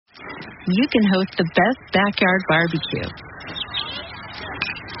you can host the best backyard barbecue.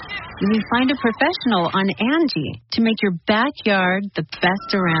 You can find a professional on Angie to make your backyard the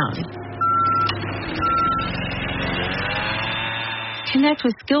best around. Connect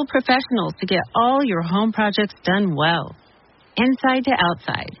with skilled professionals to get all your home projects done well. Inside to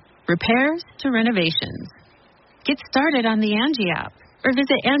outside, repairs to renovations. Get started on the Angie app or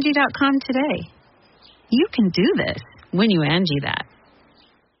visit Angie.com today. You can do this when you Angie that.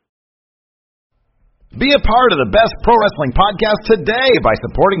 Be a part of the best pro wrestling podcast today by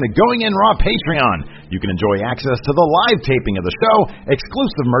supporting the Going In Raw Patreon. You can enjoy access to the live taping of the show,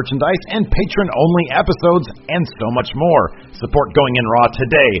 exclusive merchandise, and patron-only episodes, and so much more. Support Going In Raw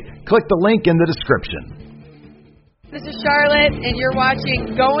today. Click the link in the description. This is Charlotte, and you're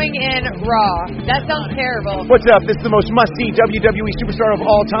watching Going In Raw. That sounds terrible. What's up? This is the most must-see WWE superstar of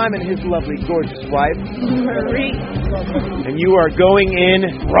all time and his lovely, gorgeous wife, Marie. And you are going in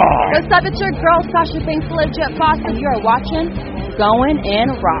Raw. What's up? It's your girl, Sasha Banks, Legit Boss, and you are watching Going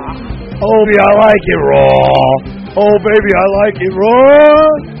In Raw. Oh, baby, I like it raw. Oh, baby, I like it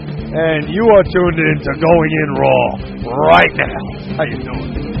raw. And you are tuned in to Going In Raw right now. How you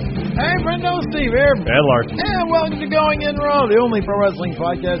doing? Hey, friendo, Steve here. And Larson. And welcome to Going In Raw, the only pro wrestling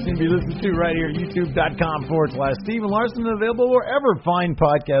podcast you can be listened to right here at youtube.com/Steve and Larson, available wherever fine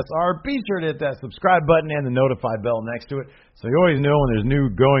podcasts are. Be sure to hit that subscribe button and the notify bell next to it so you always know when there's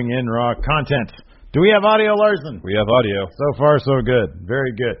new Going In Raw content. Do we have audio, Larson? We have audio. So far, so good.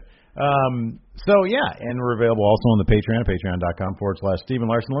 Very good. And we're available also on the Patreon, patreon.com/Steve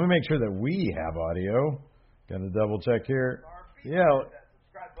and Larson. Let me make sure that we have audio. Got to double check here. Yeah,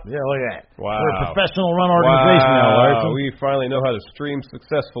 look at that. Wow. We're a professional run organization now, Larson. We finally know how to stream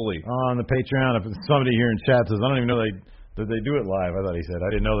successfully. On the Patreon, if somebody here in chat says, I don't even know did they do it live. I thought he said, I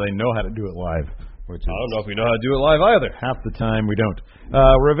didn't know they know how to do it live. Which I don't know if we know how to do it live either. Half the time we don't.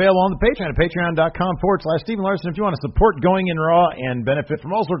 We're available on the Patreon at patreon.com/Stephen Larson. If you want to support Going In Raw and benefit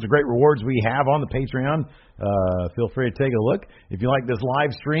from all sorts of great rewards we have on the Patreon, feel free to take a look. If you like this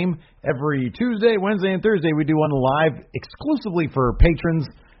live stream, every Tuesday, Wednesday, and Thursday, we do one live exclusively for patrons.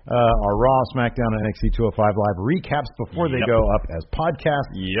 Our Raw, SmackDown, and NXT 205 Live recaps before they go up as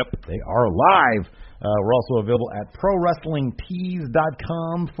podcasts. Yep. They are live. We're also available at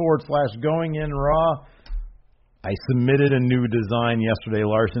prowrestlingtees.com/Going In Raw. I submitted a new design yesterday,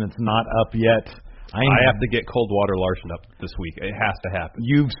 Larson. It's not up yet. I have to get Cold Water Larson up this week. It has to happen.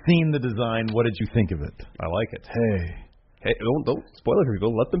 You've seen the design. What did you think of it? I like it. Hey, don't spoil it for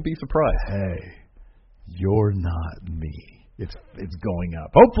people. Let them be surprised. Hey, you're not me. It's going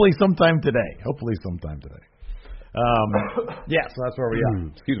up. Hopefully sometime today. So that's where we are.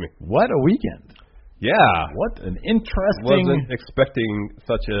 Excuse me. What a weekend. Yeah. What an interesting... Wasn't expecting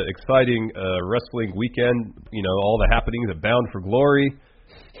such an exciting wrestling weekend. You know, all the happenings at Bound for Glory.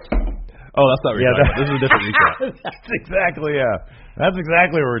 Oh, that's not what you're talking about. This is a different recap. That's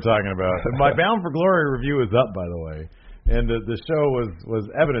exactly what we're talking about. My Bound for Glory review is up, by the way. And the show was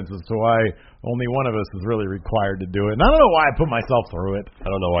evidence as to why only one of us is really required to do it. And I don't know why I put myself through it. I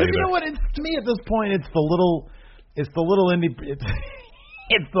don't know why either. You know what? To me at this point, it's the little indie.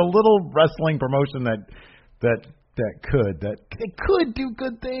 It's the little wrestling promotion that could do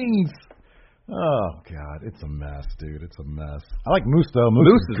good things. Oh God, it's a mess, dude. It's a mess. I like Moose though.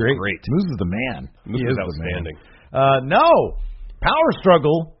 Moose is great. Moose is the man. Moose is outstanding. No, Power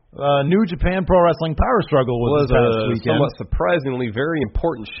Struggle. New Japan Pro Wrestling Power Struggle was a somewhat surprisingly very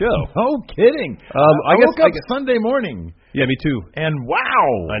important show. No kidding. I woke up Sunday morning. Yeah, me too. And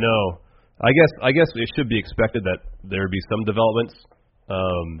wow, I know. I guess it should be expected that there would be some developments,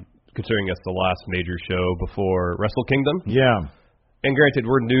 considering it's the last major show before Wrestle Kingdom. Yeah. And granted,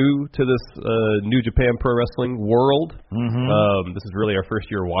 we're new to this New Japan Pro Wrestling world. Mm-hmm. This is really our first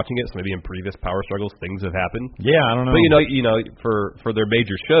year watching it, so maybe in previous Power Struggles things have happened. Yeah, I don't know. But you know, for their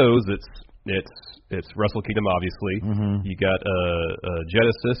major shows, it's Wrestle Kingdom, obviously. Mm-hmm. You got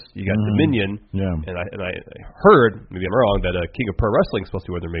Genesis, you got Dominion, and I heard, maybe I'm wrong, that King of Pro Wrestling is supposed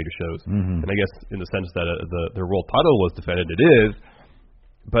to be one of their major shows. And I guess in the sense that their world title was defended, it is.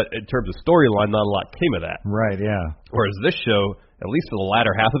 But in terms of storyline, not a lot came of that. Right, yeah. Whereas this show, at least for the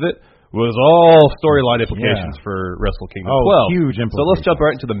latter half of it, was all storyline implications for Wrestle Kingdom 12. Huge implications. So let's jump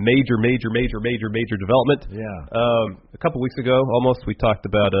right into the major development. Yeah. A couple weeks ago, almost, we talked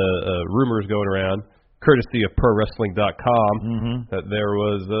about rumors going around, courtesy of ProWrestling.com, that there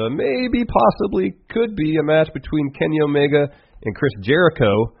was possibly could be a match between Kenny Omega and Chris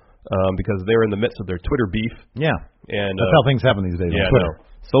Jericho because they're in the midst of their Twitter beef. Yeah. And that's how things happen these days on Twitter.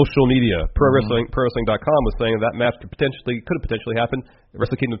 No. Social media. ProWrestling.com was saying that match could have potentially happened at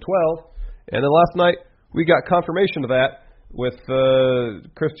Wrestle Kingdom 12. And then last night, we got confirmation of that. with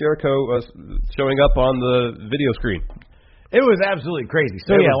Chris Jericho showing up on the video screen. It was absolutely crazy.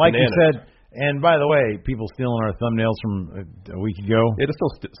 So, It yeah, was like bananas. you said, and by the way, people stealing our thumbnails from a week ago. Yeah, just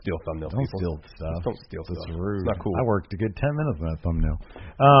don't steal thumbnails. Don't people. steal stuff. Just don't steal That's stuff. rude. It's not cool. I worked a good 10 minutes on that thumbnail.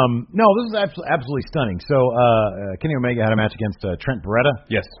 No, this is absolutely stunning. So, Kenny Omega had a match against Trent Beretta.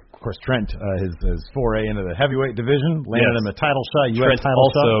 Yes. Of course, Trent, his foray into the heavyweight division, landed him a title shot, U.S. Trent's title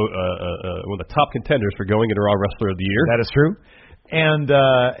also shot. one of the top contenders for going into Raw Wrestler of the Year. That is true. And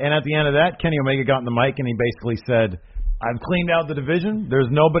at the end of that, Kenny Omega got in the mic and he basically said, I've cleaned out the division. There's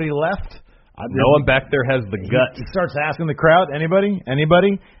nobody left. No one back there has the guts. He starts asking the crowd, anybody?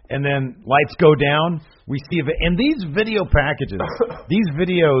 And then lights go down. We see and these video packages, these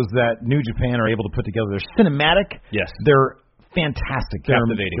videos that New Japan are able to put together, they're cinematic. Yes. They're fantastic.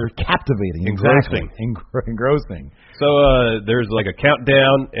 Captivating. They're captivating. Engrossing. Exactly. Engrossing. So there's like a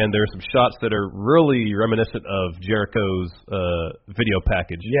countdown, and there's some shots that are really reminiscent of Jericho's video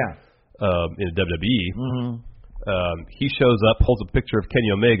package. Yeah. In WWE. Mm-hmm. He shows up, holds a picture of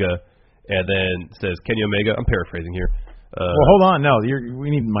Kenny Omega, and then says, Kenny Omega, I'm paraphrasing here. Well, hold on. No, we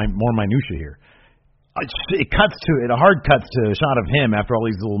need more minutia here. It cuts to it. A hard cuts to a shot of him after all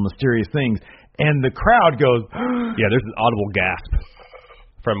these little mysterious things, and the crowd goes, yeah, there's an audible gasp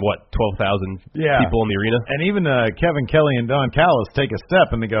from, 12,000 people in the arena? And even Kevin Kelly and Don Callis take a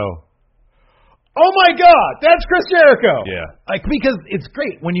step, and they go, oh, my God, that's Chris Jericho. Yeah. Because it's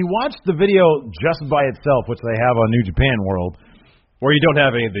great. When you watch the video just by itself, which they have on New Japan World, where you don't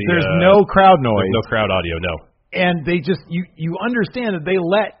have any of the... There's no crowd noise. There's no crowd audio, no. And they just you understand that they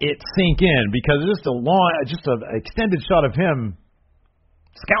let it sink in because it's just an extended shot of him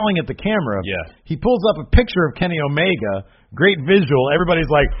scowling at the camera. Yeah. He pulls up a picture of Kenny Omega, great visual. Everybody's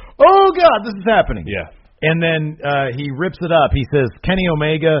like, "Oh God, this is happening." Yeah. And then he rips it up. He says, Kenny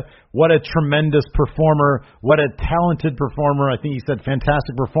Omega, what a tremendous performer, what a talented performer. I think he said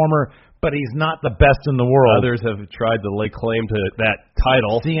fantastic performer, but he's not the best in the world. Others have tried to lay claim to that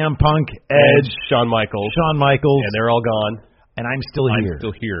title. CM Punk, Edge, Shawn Michaels. And they're all gone. And I'm still here. I'm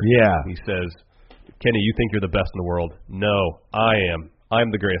still here. Yeah. He says, Kenny, you think you're the best in the world. No, I am.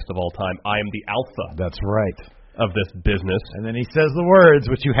 I'm the greatest of all time. I am the alpha. That's right. Of this business. And then he says the words,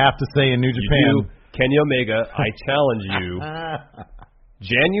 which you have to say in New Japan. Kenny Omega, I challenge you.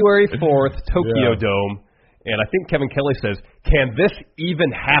 January 4th, Tokyo Dome. And I think Kevin Kelly says, can this even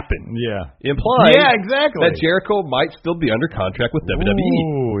happen? Yeah. Implying exactly. that Jericho might still be under contract with WWE.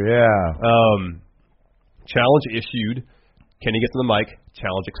 Ooh, yeah. Challenge issued. Kenny gets on the mic.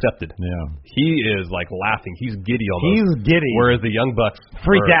 Challenge accepted. Yeah. He is like laughing. He's giddy almost. He's giddy. Whereas the Young Bucks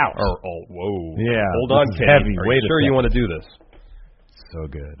freak out. Whoa. Yeah. Hold on, Kenny. Heavy. Are you sure you want to do this? So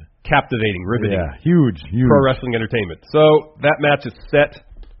good. Captivating, riveting. Yeah, huge. Pro wrestling entertainment. So that match is set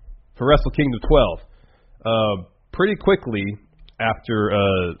for Wrestle Kingdom 12. Pretty quickly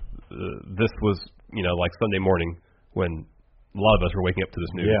after this was, like Sunday morning when a lot of us were waking up to this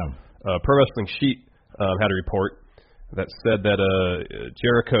news. Yeah. Pro Wrestling Sheet had a report that said that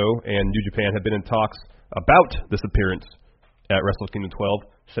Jericho and New Japan had been in talks about this appearance at Wrestle Kingdom 12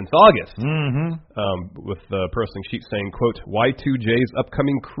 since August. Mm-hmm. With Pro Wrestling Sheet saying, quote, Y2J's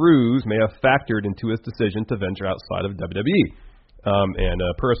upcoming cruise may have factored into his decision to venture outside of WWE. And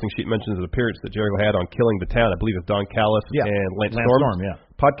Pro Wrestling Sheet mentions an appearance that Jericho had on Killing the Town, I believe with Don Callis and Lance Storm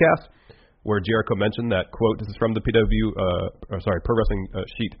podcast, where Jericho mentioned that, quote, this is from the Pro Wrestling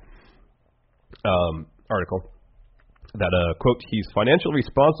Sheet article, that, quote, he's financially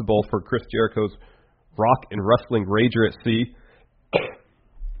responsible for Chris Jericho's Rock and Wrestling Rager at Sea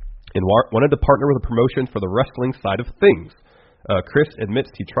and wanted to partner with a promotion for the wrestling side of things. Chris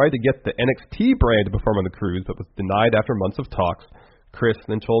admits he tried to get the NXT brand to perform on the cruise, but was denied after months of talks. Chris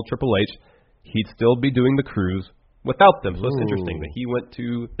then told Triple H he'd still be doing the cruise without them. So it's interesting that he went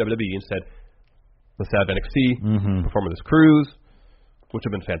to WWE and said, let's have NXT perform on this cruise, which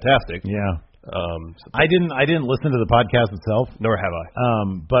would have been fantastic. Yeah. I didn't listen to the podcast itself. Nor have I.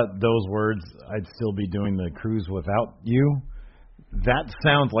 But those words, I'd still be doing the cruise without you. That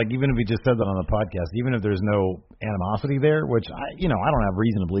sounds like, even if he just said that on the podcast, even if there's no animosity there, which I don't have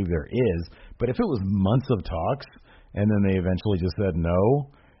reason to believe there is, but if it was months of talks and then they eventually just said no,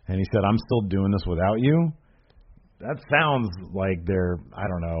 and he said, I'm still doing this without you, that sounds like they're, I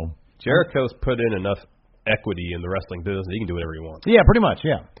don't know. Jericho's put in enough equity in the wrestling business that he can do whatever he wants. Yeah, pretty much,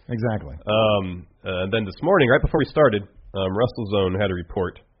 yeah, exactly. And then this morning, right before we started, WrestleZone had a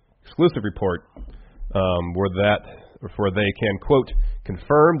report, exclusive report, where they can, quote,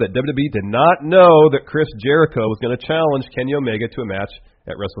 confirm that WWE did not know that Chris Jericho was going to challenge Kenny Omega to a match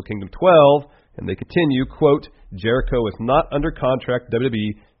at Wrestle Kingdom 12, and they continue, quote, Jericho is not under contract with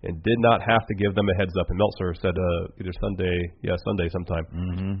WWE and did not have to give them a heads up. And Meltzer said either Sunday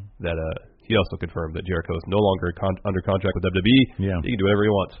sometime, that he also confirmed that Jericho is no longer under contract with WWE. Yeah. He can do whatever he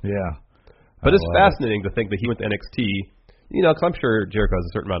wants. Yeah. But it's fascinating to think that he went to NXT. You know, because I'm sure Jericho has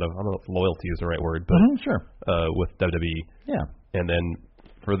a certain amount of, I don't know if loyalty is the right word, but sure. with WWE. Yeah. And then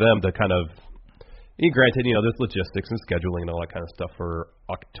for them to kind of, granted, you know, there's logistics and scheduling and all that kind of stuff for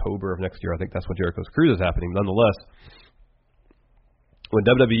October of next year. I think that's when Jericho's cruise is happening. Nonetheless, when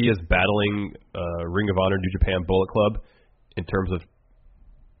WWE is battling Ring of Honor, New Japan, Bullet Club in terms of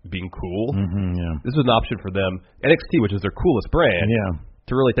being cool, this is an option for them. NXT, which is their coolest brand,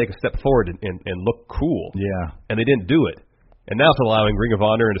 to really take a step forward and look cool. Yeah. And they didn't do it. And now it's allowing Ring of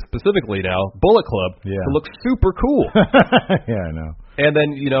Honor, and specifically now Bullet Club, to look super cool. Yeah, I know. And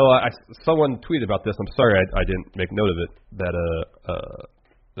then, you know, someone tweeted about this. I'm sorry I didn't make note of it, that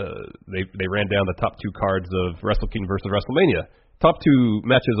they ran down the top 2 cards of Wrestle Kingdom versus WrestleMania. Top 2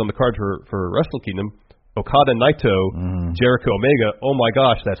 matches on the card for Wrestle Kingdom, Okada Naito, Jericho Omega. Oh my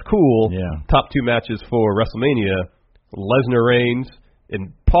gosh, that's cool. Yeah. Top 2 matches for WrestleMania, Lesnar Reigns,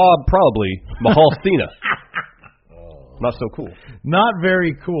 and probably Mahal Cena. Not so cool. Not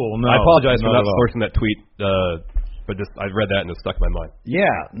very cool. No. I apologize for not sourcing that tweet, but I read that and it stuck in my mind. Yeah,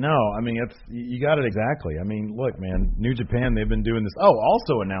 no, I mean, you got it exactly. I mean, look, man, New Japan, they've been doing this. Oh,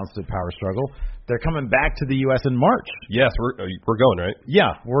 also announced at Power Struggle, they're coming back to the U.S. in March. Yes, we're going, right? Yeah,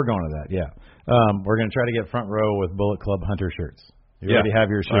 we're going to that, yeah. We're going to try to get front row with Bullet Club Hunter shirts. You already have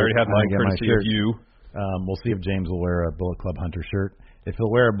your shirt. I already have mine, courtesy of you. We'll see if James will wear a Bullet Club Hunter shirt. If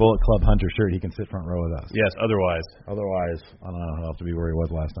he'll wear a Bullet Club Hunter shirt, he can sit front row with us. Yes, otherwise, I don't know. He'll have to be where he was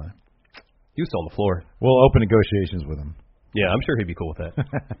last time. He was still on the floor. We'll open negotiations with him. Yeah, I'm sure he'd be cool with that.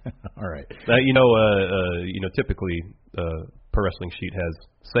 All right. Typically, Pro Wrestling Sheet has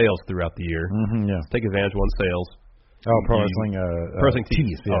sales throughout the year. Yeah. Take advantage of one sales. Oh, Pro Wrestling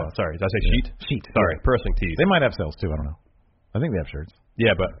Tees. Yeah. Oh, sorry. Did I say Sheet? Sheet. Sorry, Pro Wrestling Tees. They might have sales too. I don't know. I think they have shirts.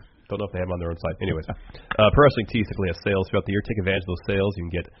 Yeah, but don't know if they have them on their own site. Anyways, Pro Wrestling Tees typically has sales throughout the year. Take advantage of those sales. You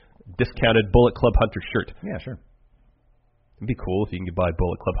can get discounted Bullet Club Hunter shirt. Yeah, sure. It'd be cool if you can buy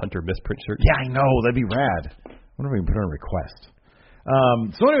Bullet Club Hunter misprint shirt. Yeah, I know. That'd be rad. I wonder if we can put in a request.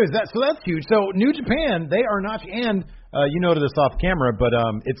 So anyways, that's huge. So New Japan, they are not, and you noted this off camera, but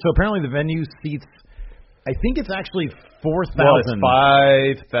so apparently the venue seats, I think it's actually 4,000. Well,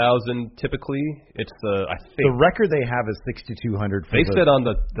 it's 5,000 typically. It's I think the record they have is 6,200. They said on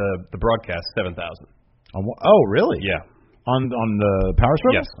the broadcast 7,000. Oh, really? Yeah. On the Power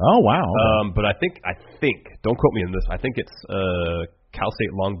Struggle? Yes. Oh, wow. Okay. But I think don't quote me on this. I think it's Cal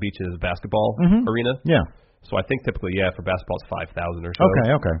State Long Beach's basketball arena. Yeah. So I think typically, for basketball it's 5,000 or so.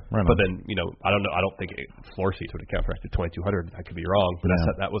 Okay. Right on. But then, I don't know. I don't think floor seats would account for actually 2,200. I could be wrong. But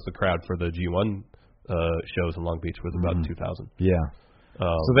that was the crowd for the G1 shows in Long Beach was about 2,000. Yeah.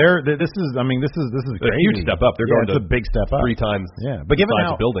 So this is crazy. A huge step up. They're going to a big step up. 3 times. Yeah, but given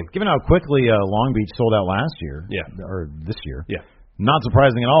how quickly Long Beach sold out last year, or this year, not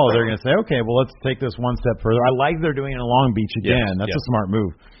surprising at all. They're going to say, okay, well, let's take this one step further. I like they're doing it in Long Beach again. That's a smart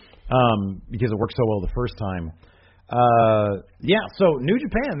move because it worked so well the first time. So New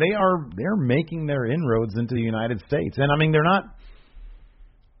Japan, they're making their inroads into the United States, and I mean they're not.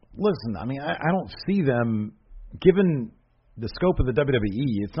 Listen, I mean I don't see them given the scope of the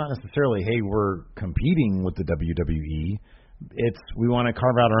WWE. It's not necessarily, hey, we're competing with the WWE. It's we want to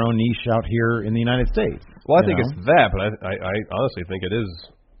carve out our own niche out here in the United States. Well, I think it's that, but I honestly think it is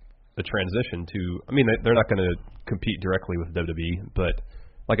a transition to. I mean, they're not going to compete directly with WWE, but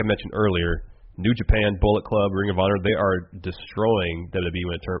like I mentioned earlier, New Japan, Bullet Club, Ring of Honor, they are destroying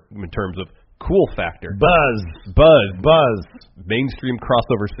WWE in terms of cool factor, buzz, mainstream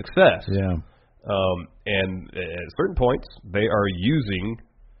crossover success. Yeah. And at certain points, they are using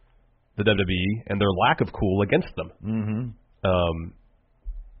the WWE and their lack of cool against them.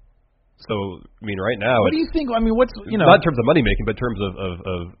 So, I mean, right now, what do you think? I mean, what's not in terms of money making, but in terms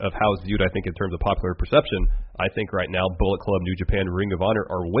of how it's viewed. I think in terms of popular perception, I think right now Bullet Club, New Japan, Ring of Honor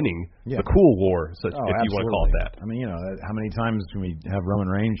are winning the cool war, if you want to call it that. I mean, how many times can we have Roman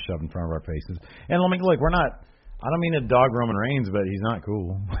Reigns shoved in front of our faces? And let me look, we're not. I don't mean to dog Roman Reigns, but he's not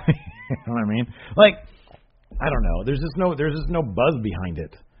cool. You know what I mean? Like, I don't know. There's just no buzz behind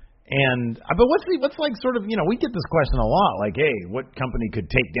it. And but what's like sort of, we get this question a lot, like, hey, what company could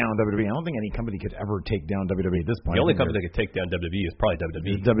take down WWE? I don't think any company could ever take down WWE at this point. The only company that could take down WWE is probably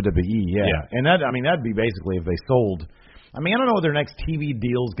WWE. WWE, yeah. And that'd be basically if they sold. I mean, I don't know what their next TV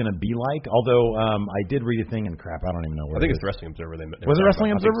deal is going to be like. Although I did read a thing, and crap, I don't even know where. I think it's Wrestling Observer. Was it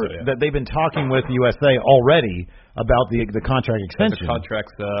Wrestling Observer? So, yeah. That they've been talking with USA already about the contract extension. The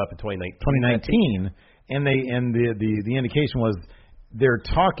contract's up in 2019. And the indication was they're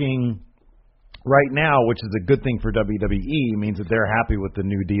talking right now, which is a good thing for WWE, means that they're happy with the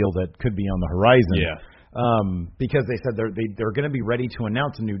new deal that could be on the horizon. Yeah. Because they said they're going to be ready to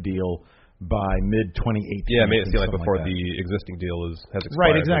announce a new deal by mid-2018. Yeah, it made it seem like before that. the existing deal has expired.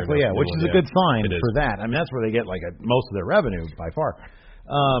 Right, exactly, yeah, which is a good sign It is. for that. I mean, that's where they get most of their revenue by far.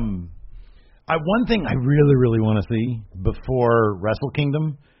 One thing I really, really want to see before Wrestle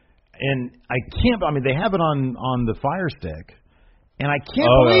Kingdom, and they have it on the Fire Stick, and I can't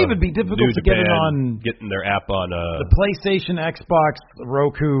believe it'd be difficult New to get it Japan, on getting their app on the PlayStation, Xbox,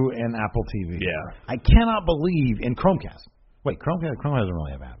 Roku, and Apple TV. Yeah. I cannot believe in Chromecast. Wait, Chrome doesn't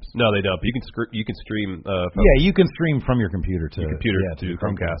really have apps. No, they don't. But you can stream. From You can stream from your computer to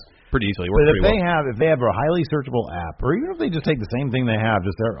Chromecast pretty easily. But Works pretty if they have a highly searchable app, or even if they just take the same thing they have,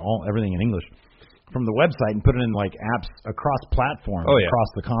 just everything in English from the website and put it in like apps across platforms, across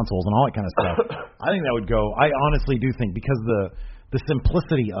the consoles and all that kind of stuff, I think that would go. I honestly do think because the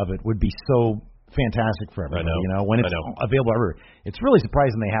simplicity of it would be so fantastic for everybody. When it's available everywhere. It's really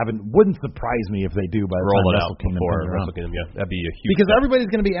surprising they haven't. Wouldn't surprise me if they do by the roll time it Wrestle out Kingdom before comes around. Wrestle Kingdom. Yeah, that'd be a huge. Because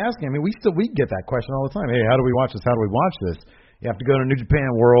everybody's going to be asking. I mean, we get that question all the time. Hey, how do we watch this? How do we watch this? You have to go to New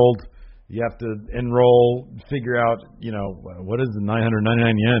Japan World. You have to enroll, figure out, what is the 999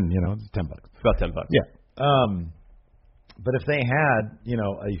 yen? It's $10. About $10. Yeah. But if they had,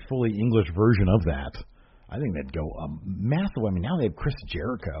 a fully English version of that, I think they'd go massive. I mean, now they have Chris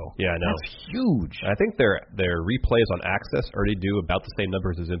Jericho. Yeah, I know. That's huge. I think their replays on Access already do about the same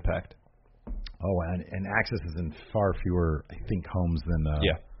numbers as Impact. Oh, and Access is in far fewer, I think, homes than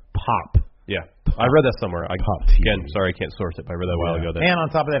Pop. Yeah, I read that somewhere. Pop TV. Again, sorry I can't source it, but I read that a while ago. And on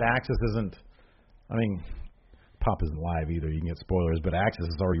top of that, Access isn't. I mean, Pop isn't live either. You can get spoilers, but Access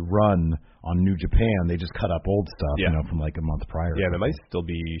is already run on New Japan. They just cut up old stuff, from like a month prior. Yeah, they might still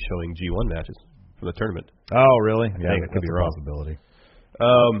be showing G1 matches from the tournament. Oh, really? Yeah, that could be wrong. Possibility.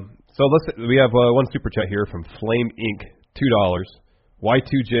 So we have one super chat here from Flame Inc. $2.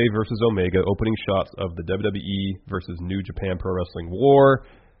 Y2J versus Omega, opening shots of the WWE versus New Japan Pro Wrestling War.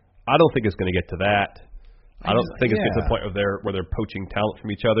 I don't think it's going to get to that. I don't think it's get to the point where they're poaching talent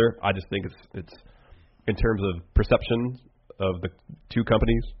from each other. I just think it's in terms of perception of the two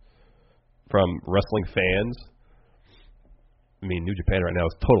companies from wrestling fans. I mean, New Japan right now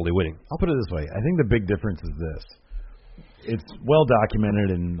is totally winning. I'll put it this way. I think the big difference is this. It's well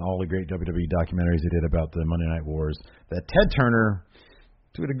documented in all the great WWE documentaries they did about the Monday Night Wars that Ted Turner,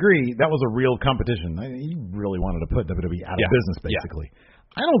 to a degree, that was a real competition. He really wanted to put WWE out of business, basically. Yeah.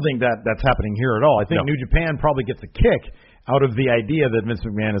 I don't think that's happening here at all. I think New Japan probably gets a kick out of the idea that Vince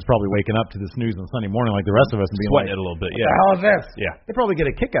McMahon is probably waking up to this news on Sunday morning like the rest of us and being sweating it a little bit. What the hell is this? Yeah. They probably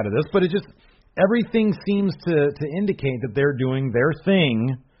get a kick out of this, but it just everything seems to indicate that they're doing their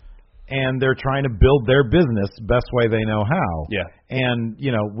thing and they're trying to build their business best way they know how. Yeah. And,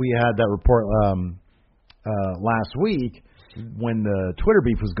 we had that report last week when the Twitter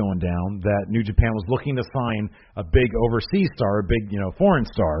beef was going down that New Japan was looking to sign a big overseas star, a big, foreign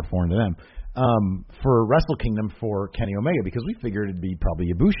star, foreign to them, for Wrestle Kingdom for Kenny Omega because we figured it'd be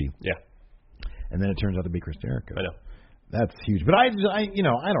probably Ibushi. Yeah. And then it turns out to be Chris Jericho. I know. That's huge. But I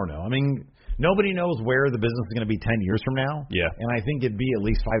don't know. I mean, nobody knows where the business is going to be 10 years from now. Yeah. And I think it'd be at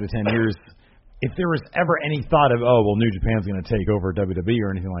least 5 to 10 years. If there was ever any thought of, New Japan's going to take over WWE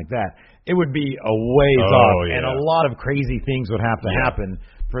or anything like that, it would be a ways off, and a lot of crazy things would have to happen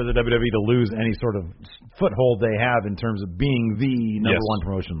for the WWE to lose any sort of foothold they have in terms of being the number one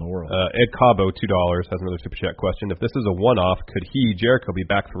promotion in the world. Ed Cabo, $2, has another super chat question. If this is a one-off, could Jericho be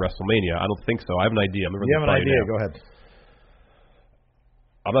back for WrestleMania? I don't think so. I have an idea. You have an idea? Go ahead.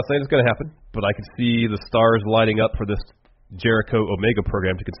 I'm not saying it's going to happen, but I can see the stars lining up for this Jericho Omega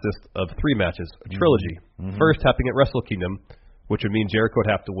program to consist of 3 matches, a trilogy. Mm-hmm. First happening at Wrestle Kingdom, which would mean Jericho would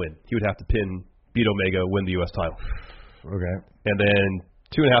have to win. He would have to beat Omega, win the U.S. title. Okay. And then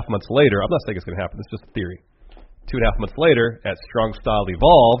 2.5 months later, I'm not saying it's going to happen, it's just a theory. 2.5 months later, at Strong Style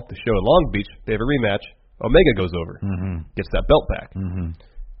Evolved, the show in Long Beach, they have a rematch. Omega goes over, gets that belt back. Mm-hmm.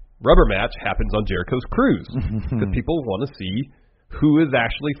 Rubber match happens on Jericho's cruise because people want to see who is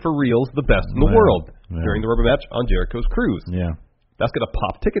actually for reals the best in the world during the rubber match on Jericho's cruise. Yeah. That's going to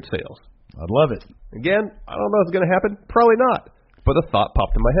pop ticket sales. I'd love it. Again, I don't know if it's going to happen. Probably not. But a thought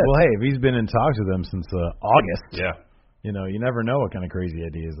popped in my head. Well, hey, if he's been in talks with them since August, you never know what kind of crazy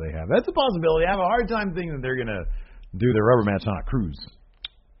ideas they have. That's a possibility. I have a hard time thinking that they're going to do their rubber match on a cruise.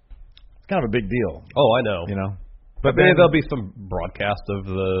 It's kind of a big deal. Oh, I know. But maybe there'll be some broadcast of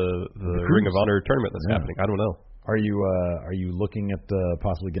the Ring of Honor tournament that's happening. I don't know. Are you looking at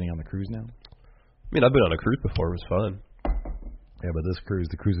possibly getting on the cruise now? I mean, I've been on a cruise before. It was fun. Yeah, but this cruise,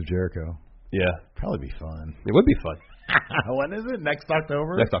 the Cruise of Jericho. Yeah. Probably be fun. It would be fun. When is it? Next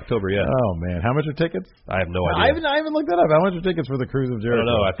October? Next October, yeah. Oh, man. How much are tickets? I have no I idea. haven't looked that up. How much are tickets for the Cruise of I Jericho?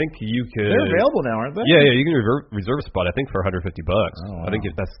 don't know. I think you could. They're available now, aren't they? Yeah, you can reserve a spot. I think for $150. Oh, wow. I think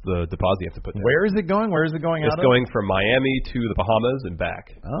that's the deposit you have to put down. Where is it going? Where is it going out It's of? going from Miami to the Bahamas and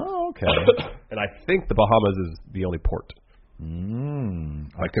back. Oh, okay. And I think the Bahamas is the only port. I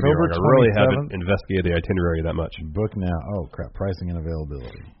could be October wrong. I really 27th. haven't investigated the itinerary that much. Book now. Oh, crap. Pricing and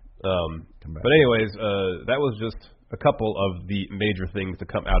availability. But anyways, that was just a couple of the major things to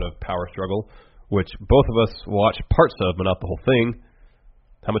come out of Power Struggle, which both of us watched parts of, but not the whole thing.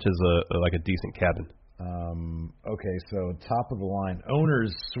 How much is like a decent cabin? Okay, so top of the line,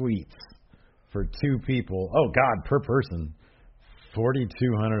 owner's suites for 2 people. Oh God, per person,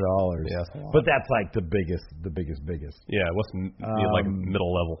 $4,200. Yeah, but that's like the biggest. Yeah, what's like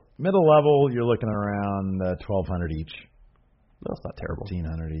middle level? Middle level, you're looking around $1,200 each. No, it's not terrible.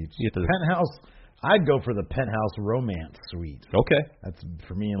 $1,500 each. You get to Penthouse. I'd go for the penthouse romance suite. Okay. That's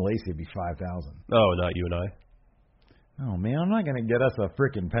for me and Lacey. It'd be $5,000. Oh, not you and I. Oh man, I'm not gonna get us a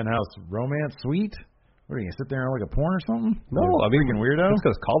freaking penthouse romance suite. What are you gonna sit there and look at porn or something? No, You I mean, freaking weirdo. Just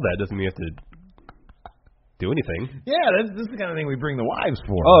because it's called that doesn't mean you have to do anything. Yeah, this is the kind of thing we bring the wives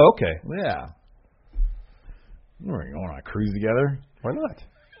for. Oh, okay. Yeah. We're going on a cruise together. Why not?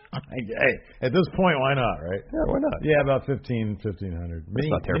 Hey, at this point, why not, right? Yeah, why not? Yeah, about $1,500. Mini,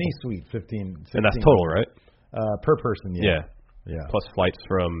 not terrible. mini suite, 15. And that's total, right? Per person, yeah. Yeah. Plus flights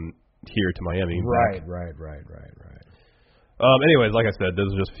from here to Miami. Right. Anyways, like I said,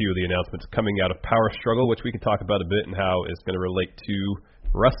 those are just a few of the announcements coming out of Power Struggle, which we can talk about a bit and how it's going to relate to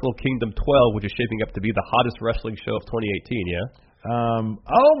Wrestle Kingdom 12, which is shaping up to be the hottest wrestling show of 2018, yeah?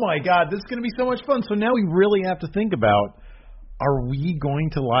 Oh, my God. This is going to be so much fun. So now we really have to think about, are we going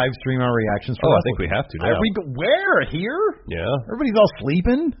to live stream our reactions for I think we have to now. Where? Here? Yeah. Everybody's all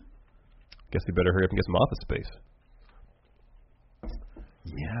sleeping? Guess we better hurry up and get some office space.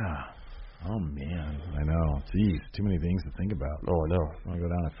 Yeah. Oh, man. I know. Jeez, too many things to think about. Oh, I know. I want to go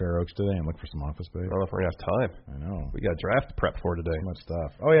down to Fair Oaks today and look for some office space. I don't know if we're going to have time. I know. We got a draft to prep for today. So much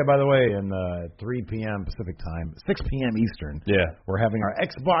stuff. Oh, yeah, by the way, in 3 p.m. Pacific time, 6 p.m. Eastern, we're having our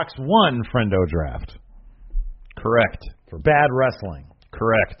Xbox One Friendo draft. Correct. For Bad Wrestling.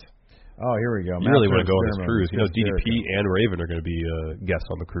 Correct. Oh, here we go. You really want to go on this cruise. You know, DDP and Raven are going to be guests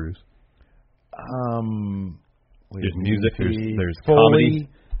on the cruise. There's music. There's Foley, comedy.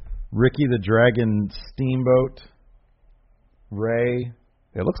 Ricky the Dragon Steamboat, Ray.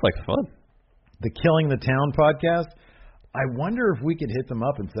 It looks like fun. The Killing the Town podcast. I wonder if we could hit them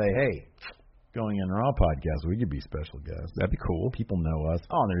up and say, hey, Going In Raw podcast, we could be special guests. That'd be cool. People know us.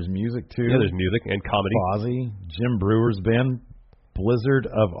 Oh, and there's music, too. Yeah, there's music and comedy. Ozzy, Jim Brewer's band, Blizzard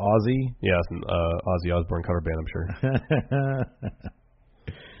of Ozzy. Yeah, it's an Ozzy Osbourne cover band, I'm sure.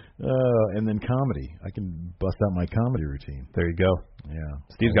 And then comedy. I can bust out my comedy routine. There you go. Yeah.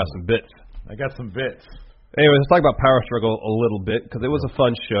 Steve's got some bits. I got some bits. Anyway, let's talk about Power Struggle a little bit because it was a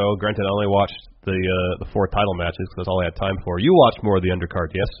fun show. Granted, I only watched the 4 title matches because that's all I had time for. You watched more of the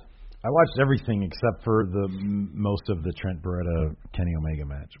undercard, yes? I watched everything except for the most of the Trent Beretta Kenny Omega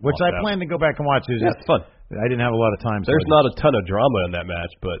match, which I plan to go back and watch. Yeah, it's fun. I didn't have a lot of time. There's not a ton of drama in that match,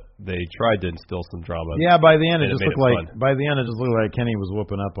 but they tried to instill some drama. Yeah, by the end it just looked like fun. by the end it just looked like Kenny was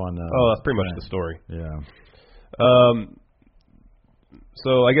whooping up on. That's pretty much the story. Yeah.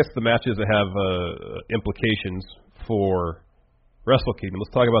 So I guess the matches that have implications for Wrestle Kingdom.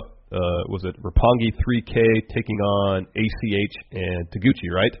 Let's talk about was it Roppongi 3K taking on ACH and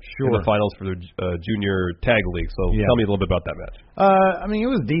Taguchi, right? Sure. In the finals for the Junior Tag League. So tell me a little bit about that match. I mean, it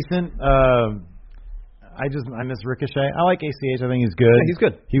was decent. I miss Ricochet. I like ACH. I think he's good. Yeah, he's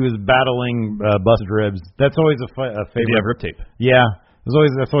good. He was battling busted ribs. That's always a favorite. Did he have rib tape? Yeah.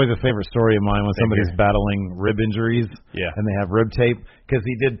 That's always a favorite story of mine when somebody's battling rib injuries. Yeah. And they have rib tape because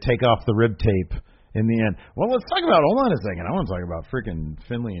he did take off the rib tape in the end. Well, let's talk about. Hold on a second. I want to talk about freaking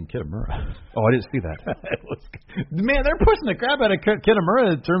Finlay and Kitamura. Oh, I didn't see that. Man, they're pushing the crap out of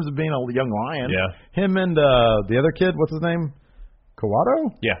Kitamura in terms of being a young lion. Yeah. Him and the other kid. What's his name?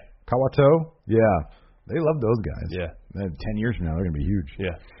 Kawato. Yeah. Kawato. Yeah. They love those guys. Yeah. 10 years from now, they're going to be huge.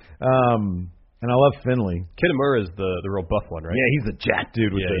 Yeah. And I love Finlay. Kitamura is the real buff one, right? Yeah, he's a jack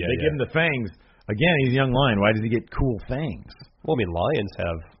dude. They give him the fangs. Again, he's a young lion. Why does he get cool fangs? Well, I mean, lions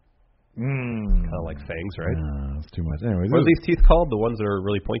have kind of like fangs, right? That's too much. Anyways, what are these teeth called? The ones that are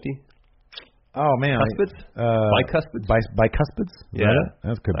really pointy? Oh, man. Cuspids? Bicuspids? Bicuspids? Yeah.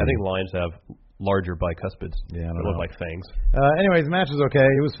 That's good. I think lions have larger bicuspids. Yeah, I don't that know. look like fangs. Anyways, the match was okay.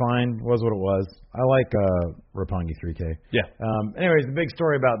 It was fine. It was what it was. I like Roppongi 3K. Yeah. Anyways, the big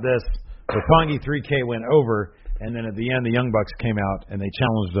story about this, Roppongi 3K went over, and then at the end, the Young Bucks came out, and they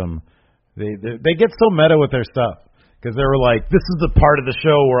challenged them. They get so meta with their stuff. because they were like, this is the part of the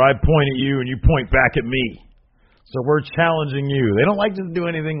show where I point at you and you point back at me. So we're challenging you. They don't like to do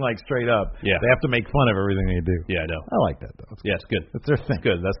anything like straight up. Yeah. They have to make fun of everything they do. Yeah, I know. I like that, though. Yeah, it's good. That's their thing. It's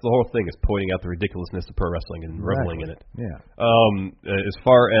good. That's the whole thing, is pointing out the ridiculousness of pro wrestling and reveling in it. Yeah. As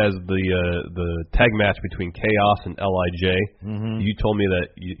far as the tag match between Chaos and LIJ, you told me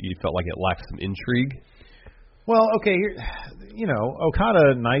that you felt like it lacked some intrigue. Well, okay,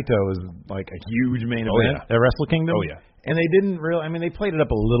 Okada Naito is like a huge main event at Wrestle Kingdom. Oh, yeah. And they didn't really, they played it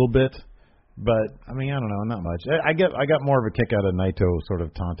up a little bit, but, I don't know, not much. I got more of a kick out of Naito sort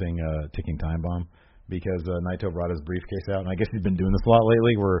of taunting Ticking Time Bomb, because Naito brought his briefcase out, and I guess he's been doing this a lot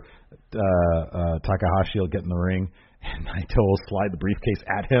lately, where Takahashi will get in the ring, and Naito will slide the briefcase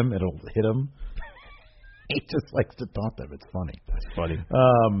at him, it'll hit him. He just likes to taunt them. It's funny. That's funny.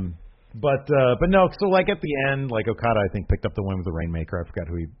 But no, so like at the end, like Okada, I think, picked up the win with the Rainmaker. I forgot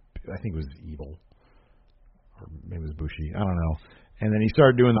who I think it was Evil. Or maybe it was Bushi. I don't know. And then he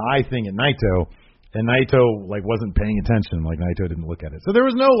started doing the eye thing at Naito, and Naito like wasn't paying attention. Like Naito didn't look at it. So there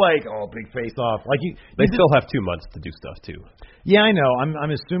was no like, big face off. Like they still have 2 months to do stuff too. Yeah, I know. I'm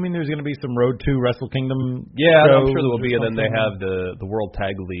assuming there's going to be some Road to Wrestle Kingdom. Yeah, I'm sure there will be, and then they have the World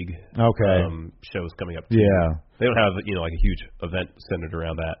Tag League shows coming up too. Yeah. They don't have like a huge event centered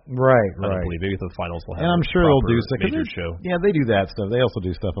around that. Right. I don't believe. Maybe the finals will have. And I'm sure they'll do stuff. Major show. Yeah, they do that stuff. They also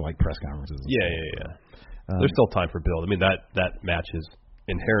do stuff at like press conferences. Yeah. There's still time for build. That match is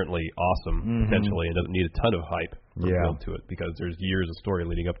inherently awesome potentially, and doesn't need a ton of hype for build to it, because there's years of story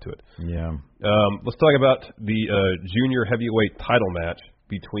leading up to it. Yeah. Let's talk about the junior heavyweight title match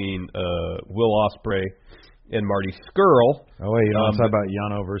between Will Ospreay and Marty Scurll. Oh wait, you don't talk about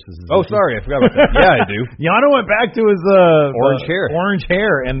Yano versus Suzuki. Oh, sorry, I forgot about that. Yeah, I do. Yano went back to his orange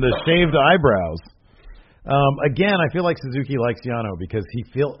hair and the shaved eyebrows. Again, I feel like Suzuki likes Yano, because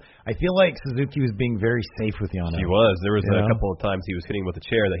I feel like Suzuki was being very safe with Yano. He was. There was a couple of times he was hitting with a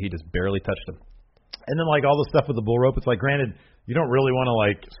chair that he just barely touched him. And then like all the stuff with the bull rope, it's like, granted, you don't really want to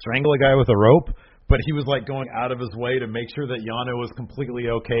like strangle a guy with a rope, but he was like going out of his way to make sure that Yano was completely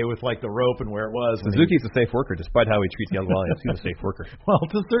okay with like the rope and where it was. Suzuki's a safe worker, despite how he treats Young Lions. He's a safe worker. Well,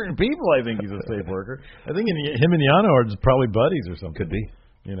 to certain people, I think he's a safe worker. I think him and Yano are just probably buddies or something. Could be.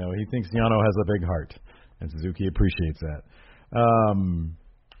 He thinks Yano has a big heart, and Suzuki appreciates that.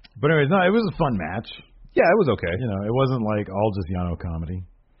 But anyways, no, it was a fun match. Yeah, it was okay. It wasn't like all just Yano comedy.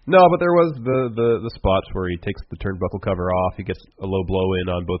 No, but there was the spots where he takes the turnbuckle cover off. He gets a low blow in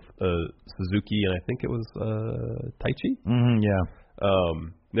on both Suzuki and I think it was Taichi. Yeah.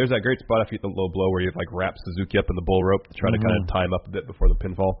 There's that great spot after you get the low blow where you like wrap Suzuki up in the bull rope to try to kind of tie him up a bit before the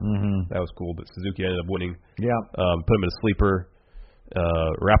pinfall. That was cool, but Suzuki ended up winning. Yeah. Put him in a sleeper,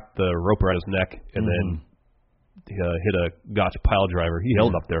 wrapped the rope around his neck, and then hit a Gotch pile driver. He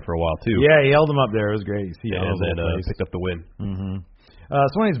held him up there for a while too. Yeah, he held him up there. It was great. And then picked up the win.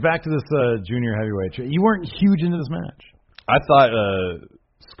 So anyways, back to this junior heavyweight. You weren't huge into this match. I thought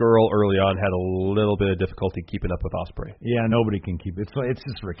Scurll early on had a little bit of difficulty keeping up with Ospreay. Yeah, nobody can keep it. It's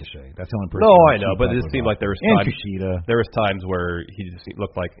just Ricochet. That's the only person. No, I know, but it just seemed like there was times. Kushida. There was times where he just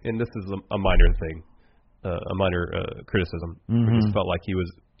looked like, and this is a minor thing, a minor criticism. It just felt like he was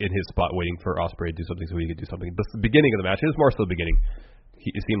in his spot waiting for Ospreay to do something so he could do something. But the beginning of the match, it was more so the beginning.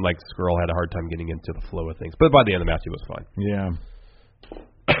 It seemed like Scurll had a hard time getting into the flow of things, but by the end of the match, it was fine. Yeah.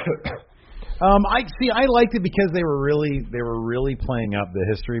 I liked it because they were really playing up the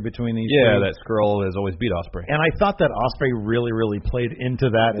history between these. Yeah, two. that Scurll has always beat Ospreay, and I thought that Ospreay really played into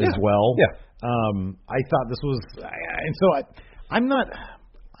that as well. Yeah. I thought this was, and so I'm not.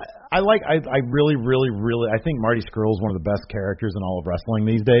 I really I think Marty Scurll is one of the best characters in all of wrestling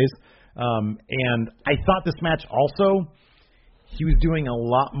these days. And I thought this match also, he was doing a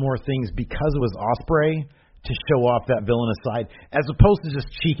lot more things because it was Ospreay to show off that villainous side, as opposed to just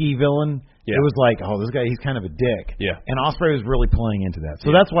cheeky villain. Yeah. It was like, this guy, he's kind of a dick. Yeah. And Ospreay was really playing into that.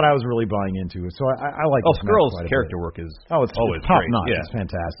 So that's what I was really buying into. So I like. Oh, Scurll's character work is it's always top great. notch. Yeah. It's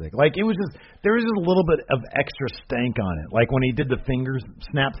fantastic. Like there was just a little bit of extra stank on it. Like when he did the finger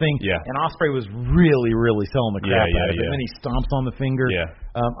snap thing. Yeah. And Ospreay was really selling the crap out of it. And then he stomps on the finger. Yeah.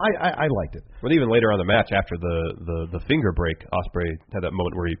 I liked it. But even later on in the match, after the finger break, Ospreay had that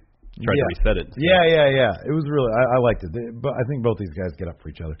moment where he tried to reset it. Yeah. It was really, I liked it. But I think both these guys get up for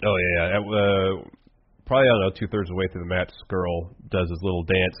each other. Oh, yeah. Probably, I don't know, 2/3 of the way through the match, Scurll does his little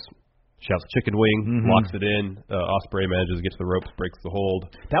dance, shouts chicken wing, locks it in. Ospreay manages to get to the ropes, breaks the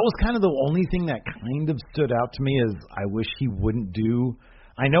hold. That was kind of the only thing that kind of stood out to me is I wish he wouldn't do.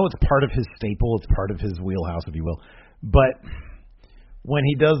 I know it's part of his staple. It's part of his wheelhouse, if you will. But when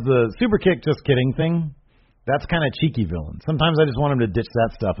he does the super kick, just kidding thing, That's kind of cheeky villain. Sometimes I just want him to ditch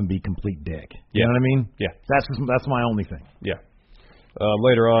that stuff and be complete dick. You know what I mean? Yeah. That's my only thing. Yeah.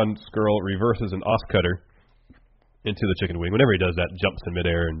 Later on, Skrull reverses an Oscutter into the chicken wing. Whenever he does that, jumps in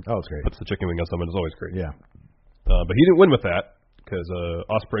midair and it's great. puts the chicken wing on someone. It's always great. Yeah. But he didn't win with that because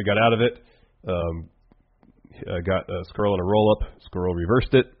Osprey got out of it. Got Skrull in a roll-up. Skrull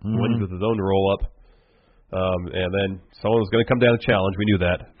reversed it. Wins with his own roll-up. And then someone was going to come down and challenge. We knew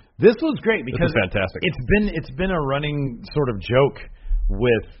that. This was great because this was fantastic. It's been a running sort of joke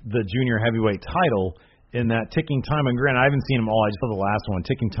with the junior heavyweight title in that Ticking Time, and granted, I haven't seen them all. I just saw the last one.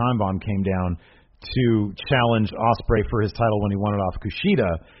 Ticking Time Bomb came down to challenge Osprey for his title when he won it off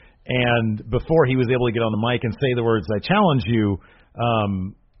Kushida, and before he was able to get on the mic and say the words "I challenge you,"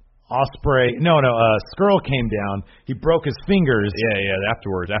 Skrull came down. He broke his fingers. Yeah.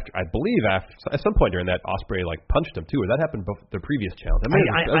 Afterwards, I believe at some point during that, Osprey punched him too. Or that happened the previous challenge.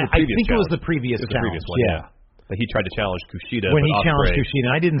 I think it was the previous challenge. The previous one, yeah. He tried to challenge Kushida. When he challenged Kushida,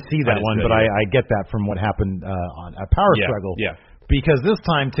 and I didn't see that one, but I get that from what happened on a Power Struggle. Yeah. Because this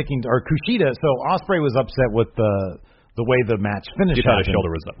time Kushida, so Osprey was upset with the way the match finished. He thought his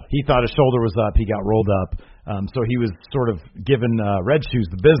shoulder was up. He thought his shoulder was up. He got rolled up. So he was sort of given Red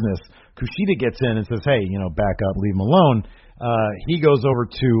Shoes the business. Kushida gets in and says, "Hey, back up, leave him alone." He goes over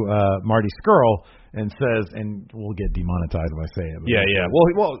to Marty Skrull and says, and we'll get demonetized if I say it. Yeah.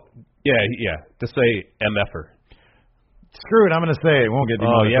 Well, Just say MFer. Screw it, I'm going to say it. Won't get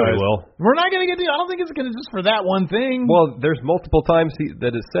demonetized. Oh, yeah, we will. We're not going to get I don't think it's going to just for that one thing. Well, there's multiple times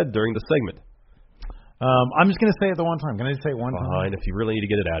that is said during the segment. I'm just going to say it the one time. Can I just say it one time? Fine, if you really need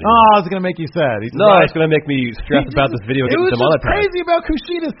to get it out of here. Oh, it's going to make you sad. It's going to make me stressed about this video getting demonetized. It was crazy about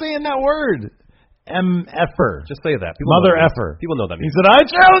Kushida saying that word. MFer. Just say that. Mother effer. People know that means. He said, "I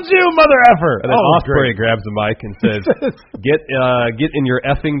challenge you, mother effer." And then Osprey grabs the mic and says, "Get in your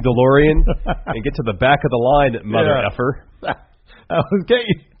effing DeLorean and get to the back of the line, mother effer."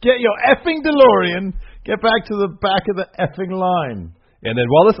 Get your effing DeLorean. Get back to the back of the effing line. And then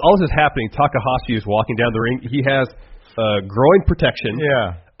while all this is happening, Takahashi is walking down the ring. He has groin protection.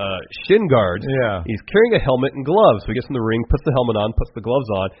 Yeah. Shin guards. Yeah. He's carrying a helmet and gloves. So he gets in the ring, puts the helmet on, puts the gloves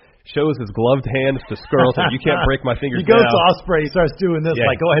on, shows his gloved hands to Skrull, saying, "You can't break my fingers." He goes now. to Osprey, he starts doing this,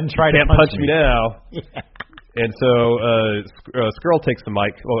 go ahead and try to punch me now. Yeah. And so Skrull takes the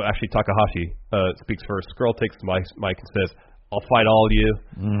mic. Well, actually, Takahashi speaks first. Skrull takes the mic and says, "I'll fight all of you.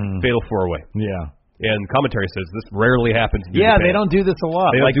 Fatal 4-way." Yeah. And commentary says this rarely happens. Yeah, they don't do this a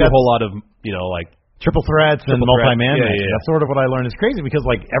lot. They don't do a whole lot of triple threats and multi-man matches. Yeah. That's sort of what I learned. It's crazy because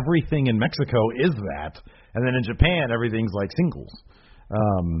everything in Mexico is that, and then in Japan everything's singles.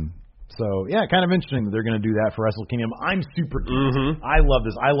 So yeah, kind of interesting that they're going to do that for Wrestle Kingdom. I'm super geeked. I love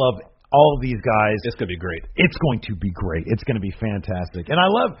this. I love all of these guys. It's going to be great. It's going to be great. It's going to be fantastic. And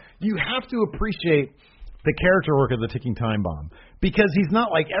you have to appreciate the character work of the Ticking Time Bomb because he's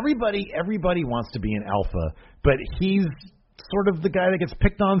not everybody wants to be an alpha, but he's sort of the guy that gets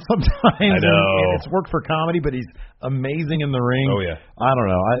picked on sometimes. I know. And it's worked for comedy, but he's amazing in the ring. Oh, yeah. I don't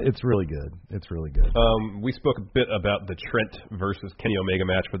know. It's really good. It's really good. We spoke a bit about the Trent versus Kenny Omega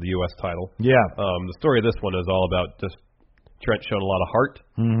match for the U.S. title. Yeah. The story of this one is all about just Trent showing a lot of heart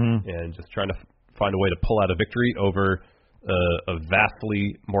and just trying to find a way to pull out a victory over a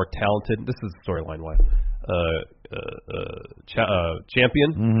vastly more talented, this is storyline-wise,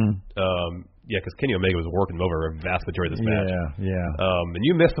 champion. Because Kenny Omega was working him over a vast majority of this match. Yeah. And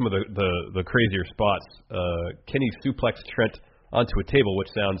you missed some of the crazier spots. Kenny suplexed Trent onto a table,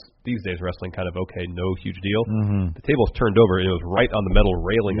 which sounds these days wrestling kind of okay, no huge deal. The table's turned over, and it was right on the metal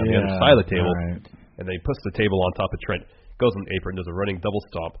railing on the other side of the table. Right. And then he puts the table on top of Trent, goes on the apron, does a running double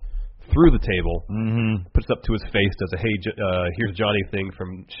stomp through the table, puts it up to his face, does a here's Johnny thing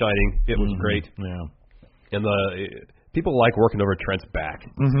from Shining. It was great. Yeah. And people like working over Trent's back.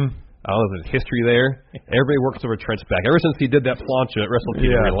 I don't know if there's history there. Everybody works over Trent's back. Ever since he did that plancha at Wrestle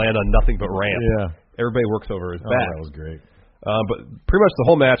Kingdom where he landed on nothing but ramp, everybody works over his back. That was great. But pretty much the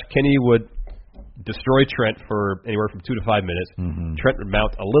whole match, Kenny would destroy Trent for anywhere from 2 to 5 minutes. Trent would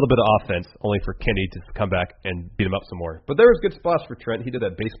mount a little bit of offense, only for Kenny to come back and beat him up some more. But there was good spots for Trent. He did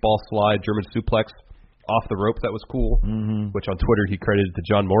that baseball slide, German suplex off the rope. That was cool, which on Twitter he credited to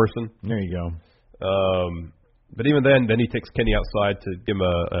John Morrison. There you go. But even then he takes Kenny outside to give him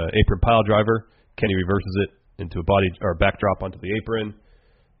a apron pile driver. Kenny reverses it into a backdrop onto the apron.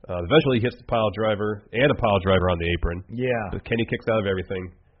 Eventually he hits the pile driver and a pile driver on the apron. Yeah. But Kenny kicks out of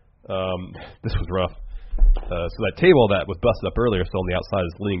everything. This was rough. So that table that was busted up earlier, still on the outside,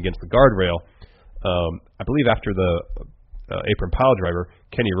 is leaning against the guardrail. I believe after the apron pile driver,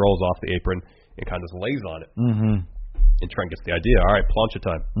 Kenny rolls off the apron and kind of just lays on it. And Trent gets the idea. All right, plancha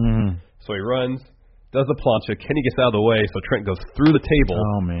time. So he runs, does the plancha. Kenny gets out of the way, so Trent goes through the table.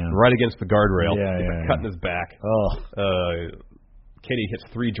 Oh, man. Right against the guardrail. Yeah, Gets a cut in his back. Oh. Kenny hits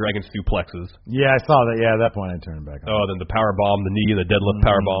 3 dragon suplexes. Yeah, I saw that. Yeah, at that point I turned it back on. Oh, then the power bomb, the knee, the deadlift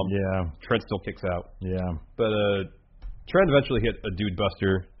power bomb. Yeah. Trent still kicks out. Yeah. But Trent eventually hit a dude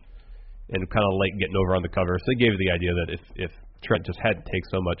buster and kind of late getting over on the cover. So they gave the idea that if Trent just hadn't taken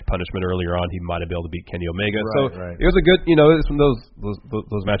so much punishment earlier on, he might have been able to beat Kenny Omega. Right. It was a good, it was one of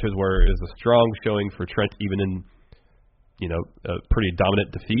those matches where it was a strong showing for Trent, even in a pretty dominant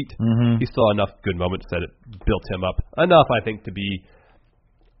defeat. He still had enough good moments that it built him up enough, I think, to be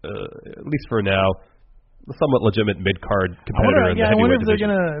at least for now a somewhat legitimate mid-card competitor. I wonder if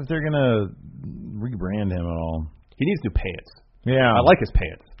they're gonna rebrand him at all. He needs new pants. Yeah, I like his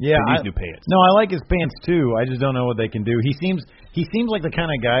pants. Yeah, he needs new pants. No, I like his pants too. I just don't know what they can do. He seems like the kind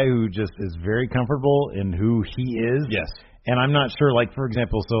of guy who just is very comfortable in who he is. Yes. And I'm not sure, like, for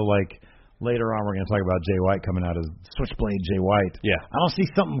example, later on we're going to talk about Jay White coming out as Switchblade Jay White. Yeah. I don't see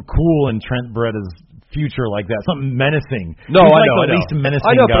something cool in Trent Beretta's future like that, something menacing. No, He's I know. At least a menacing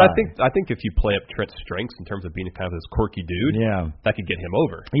I know, guy. but I think if you play up Trent's strengths in terms of being kind of this quirky dude, that could get him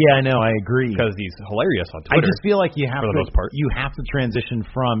over. Yeah, I know. I agree. Because he's hilarious on Twitter. I just feel like you have to transition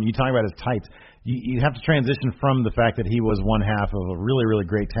from, you talking about his tights, you have to transition from the fact that he was one half of a really, really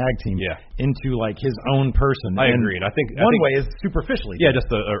great tag team into like his own person. I agree, and I think one way is superficially. Yeah, just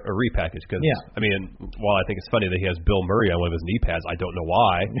a repackage. Because I mean, while I think it's funny that he has Bill Murray on one of his knee pads, I don't know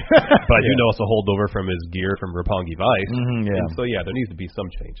why, but I do know it's a holdover from his gear from Roppongi Vice. And so there needs to be some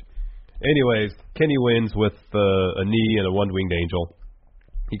change. Anyways, Kenny wins with a knee and a one-winged angel.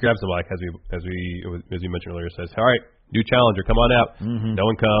 He grabs the mic as we mentioned earlier. Says, "All right, new challenger, come on out." No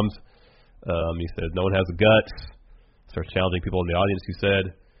one comes. He said, "No one has the guts." Starts challenging people in the audience. He said,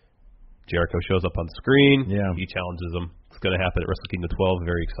 Jericho shows up on the screen. Yeah. He challenges him. It's going to happen at Wrestle Kingdom 12.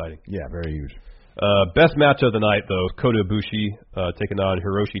 Very exciting. Yeah, very huge. Best match of the night, though, Kota Ibushi taking on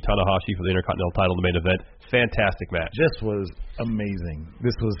Hiroshi Tanahashi for the Intercontinental title in the main event. Fantastic match. This was amazing.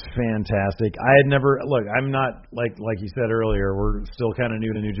 This was fantastic. I had never I'm not like you said earlier. We're still kind of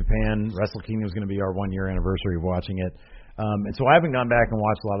new to New Japan. Wrestle Kingdom is going to be our 1-year anniversary of watching it. And so I haven't gone back and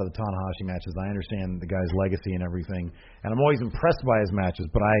watched a lot of the Tanahashi matches. I understand the guy's legacy and everything, and I'm always impressed by his matches.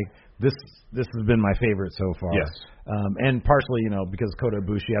 But this has been my favorite so far. Yes. And partially, because Kota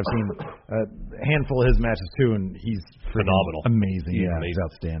Ibushi, I've seen a handful of his matches too, and he's phenomenal, amazing. He's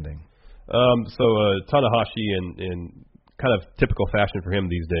outstanding. So Tanahashi in kind of typical fashion for him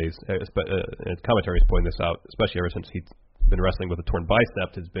these days. And commentary is pointing this out, especially ever since he's been wrestling with a torn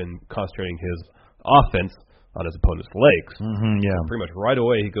bicep, has been concentrating his offense on his opponent's legs. Pretty much right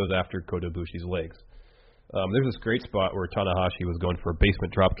away he goes after Kota Ibushi's legs. There's this great spot where Tanahashi was going for a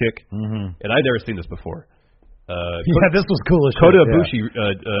basement drop kick, and I'd never seen this before. This was cool as shit. Kota Ibushi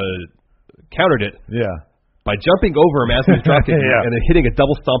countered it by jumping over him as he was drop kicking and then hitting a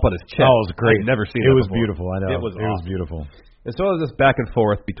double stomp on his chest. Oh, it was great. I'd never seen it. It was before. Beautiful. I know. It was beautiful. And so it was this back and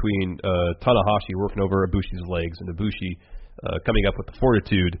forth between Tanahashi working over Ibushi's legs and Ibushi coming up with the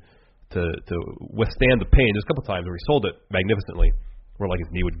fortitude to withstand the pain. There's a couple times where he sold it magnificently, where like his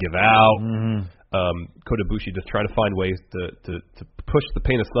knee would give out. Kota Ibushi just trying to find ways to push the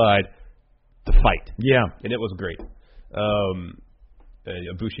pain aside to fight. Yeah, and it was great.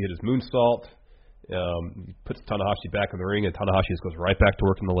 Ibushi hit his moonsault. He puts Tanahashi back in the ring, and Tanahashi just goes right back to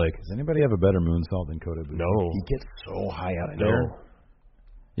working the leg. Does anybody have a better moonsault than Kota Ibushi? No, he gets so high out of there.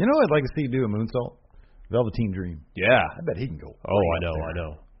 You know, I'd like to see you do a moonsault. Velveteen Dream. Yeah, I bet he can go. Oh, I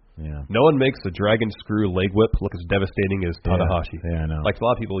know. Yeah. No one makes the dragon screw leg whip look as devastating as Tanahashi. Yeah, I know. Like a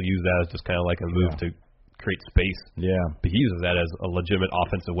lot of people use that as just kind of like a move to create space. Yeah. But he uses that as a legitimate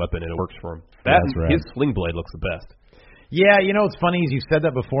offensive weapon, and it works for him. That's right. His sling blade looks the best. Yeah, it's funny is you said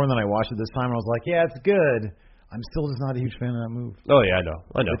that before, and then I watched it this time. I was like, yeah, it's good. I'm still just not a huge fan of that move. Oh yeah, I know.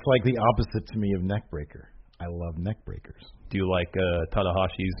 It's like the opposite to me of neck breaker. I love neck breakers. Do you like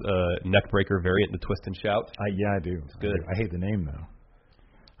Tanahashi's neck breaker variant, the twist and shout? Yeah, I do. It's good. I hate the name though.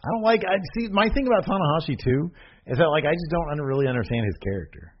 I don't like. See, my thing about Tanahashi too is that I just don't really understand his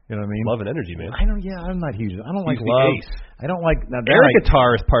character. You know what I mean? Love and energy, man. I don't. Yeah, I'm not huge. I don't like love. Ace. I don't like. Air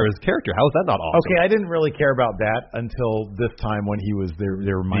guitar is part of his character. How is that not awesome? Okay, I didn't really care about that until this time when he was there.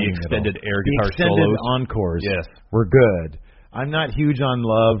 They were the extended air guitar the extended solos. encores. Yes, were good. I'm not huge on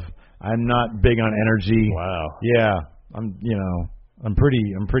love. I'm not big on energy. Wow. Yeah, I'm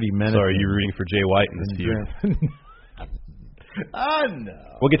pretty menacing. So are you rooting for Jay White in this feud? No.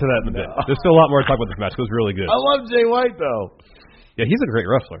 We'll get to that in a bit. There's still a lot more to talk about this match. It was really good. I love Jay White though. Yeah, he's a great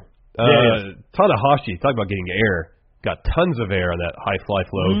wrestler. Tanahashi, talk about getting air. Got tons of air on that high fly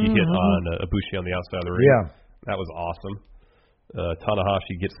flow he hit on Ibushi on the outside of the ring. Yeah. That was awesome.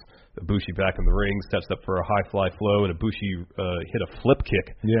 Tanahashi gets Ibushi back in the ring, sets up for a high fly flow, and Ibushi hit a flip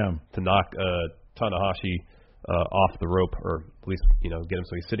kick to knock Tanahashi off the rope, or at least get him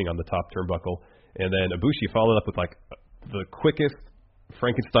so he's sitting on the top turnbuckle. And then Ibushi followed up with like the quickest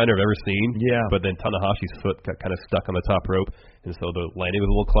Frankensteiner I've ever seen. Yeah. But then Tanahashi's foot got kind of stuck on the top rope, and so the landing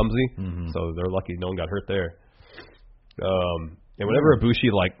was a little clumsy. So they're lucky no one got hurt there. And whenever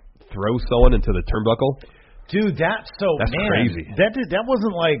Ibushi like throws someone into the turnbuckle, dude, that's crazy. That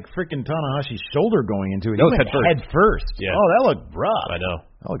wasn't like freaking Tanahashi's shoulder going into it. That was he went head first. Yeah. Oh, that looked rough. I know.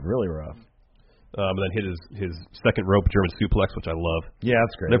 That looked really rough. And then hit his second rope German suplex, which I love. Yeah,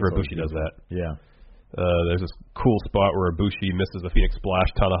 that's great. Whenever Ibushi does that. Yeah. There's this cool spot where Ibushi misses the Phoenix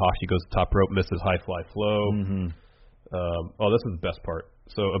Splash. Tanahashi goes top rope, misses high fly flow. This is the best part.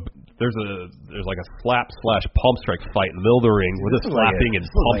 So there's like a slap/palm strike fight in the middle of the ring with us slapping and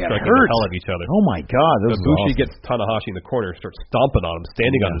palm striking the hell out of each other. Oh my God! Ibushi gets Tanahashi in the corner, starts stomping on him,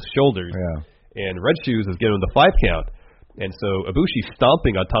 standing on his shoulders. Yeah. And Red Shoes is giving him the 5 count. And so Ibushi's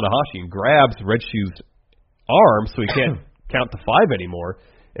stomping on Tanahashi and grabs Red Shoes' arm so he can't count to 5 anymore.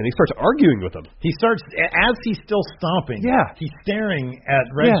 And he starts arguing with him. He starts, as he's still stomping. Yeah. He's staring at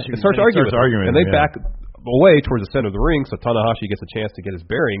Red Shoes. And starts arguing with him. And they back away towards the center of the ring so Tanahashi gets a chance to get his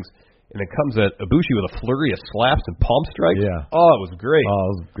bearings. And then comes at Ibushi with a flurry of slaps and palm strikes. Yeah. Oh, it was great. Oh,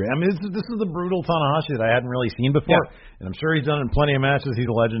 it was great. I mean, this is the brutal Tanahashi that I hadn't really seen before. Yeah. And I'm sure he's done it in plenty of matches.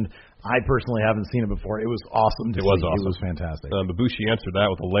 He's a legend. I personally haven't seen it before. It was awesome to see. Awesome. It was fantastic. Ibushi answered that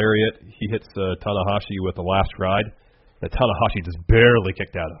with a lariat. He hits Tanahashi with the last ride. That Tanahashi just barely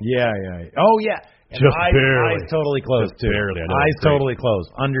kicked out of. Yeah. Oh, yeah. And just barely. Eyes totally closed, just too. Barely. I know, eyes totally closed.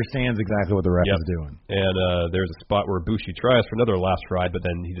 Understands exactly what the ref is doing. And there's a spot where Ibushi tries for another last ride, but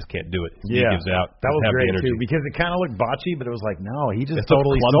then he just can't do it. He gives out. That was great, too, because it kind of looked botchy, but it was like, no, he just it's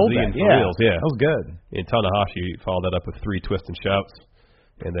totally sold that. Yeah. That was good. And Tanahashi followed that up with 3 twists and shouts,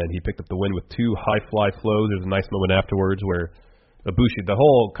 and then he picked up the win with 2 high fly flows. There's a nice moment afterwards where Ibushi, the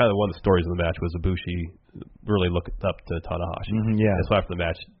whole kind of one of the stories of the match was Ibushi really looked up to Tanahashi. And so after the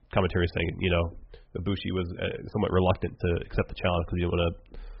match, commentary saying, Ibushi was somewhat reluctant to accept the challenge because he didn't want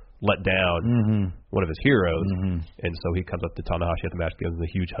to let down one of his heroes. And so he comes up to Tanahashi at the match, gives him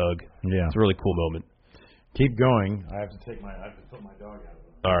a huge hug. Yeah. It's a really cool moment. Keep going. I have to put my dog out of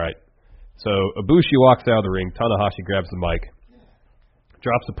it. All right. So Ibushi walks out of the ring. Tanahashi grabs the mic,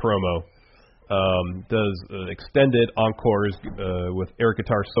 drops a promo, does extended encores with air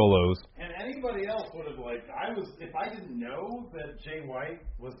guitar solos. And anybody else would have if I didn't know that Jay White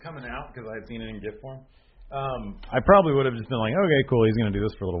was coming out because I had seen it in gift form, I probably would have just been like, okay, cool, he's going to do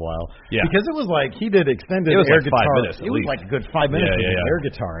this for a little while. Yeah. Because it was like he did extended air like guitar. 5 minutes. It was like a good 5 minutes with air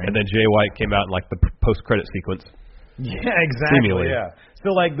guitar. And then Jay White came out in like the post-credit sequence. Yeah, exactly. Seemingly. Yeah.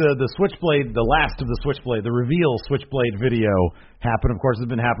 So like the Switchblade, the last of the Switchblade, the reveal Switchblade video happened. Of course,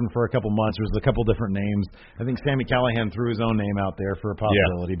 it's been happening for a couple months. There was a couple different names. I think Sami Callihan threw his own name out there for a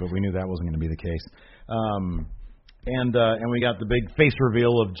possibility, but we knew that wasn't going to be the case. And we got the big face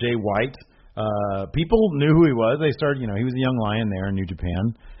reveal of Jay White. People knew who he was. They started, he was a young lion there in New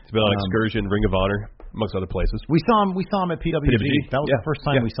Japan. He's been on Excursion, Ring of Honor, amongst other places. We saw him at PWG. That was the first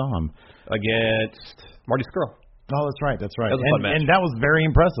time we saw him against Marty Scurll. Oh, that's right. That's right. That was a fun match. And that was very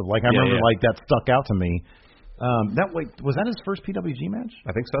impressive. Like I remember, like that stuck out to me. Was that his first PWG match?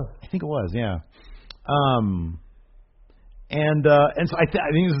 I think so. I think it was. Yeah. And so I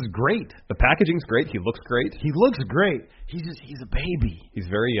think this is great. The packaging's great. He looks great. He looks great. He's a baby. He's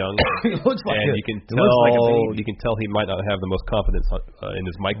very young. He looks like and you can tell you can tell he might not have the most confidence in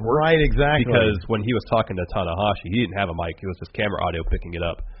his mic work. Right, exactly. Because when he was talking to Tanahashi, he didn't have a mic. It was just camera audio picking it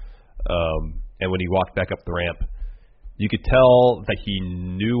up. And when he walked back up the ramp, you could tell that he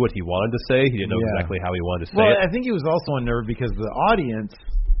knew what he wanted to say. He didn't know exactly how he wanted to say it. I think he was also unnerved because the audience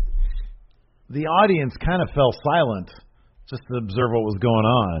kind of fell silent just to observe what was going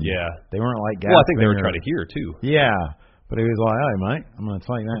on. Yeah. They weren't like gasping. Well, I think they were trying to hear, too. Yeah. But he was like, hey, mate, I'm going to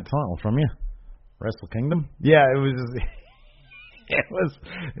take that title from you. Wrestle Kingdom? Yeah, it was just,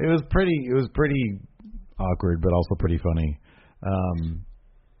 it was pretty awkward, but also pretty funny.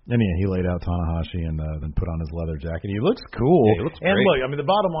 And he laid out Tanahashi and then put on his leather jacket. He looks cool. Yeah, he looks great. And look, the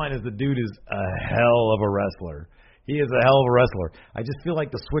bottom line is the dude is a hell of a wrestler. He is a hell of a wrestler. I just feel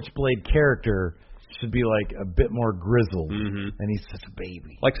like the Switchblade character should be like a bit more grizzled, and he's such a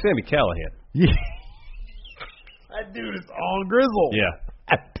baby. Like Sami Callihan. Yeah. That dude is all grizzled. Yeah.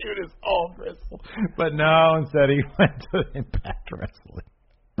 That dude is all grizzled. But no, instead he went to Impact Wrestling.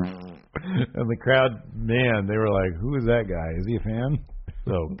 And the crowd, man, they were like, who is that guy? Is he a fan?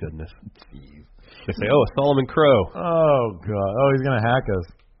 Oh, goodness. Jeez. They say, Solomon Crow. Oh, God. Oh, he's going to hack us.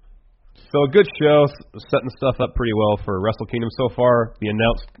 So a good show, setting stuff up pretty well for Wrestle Kingdom so far. The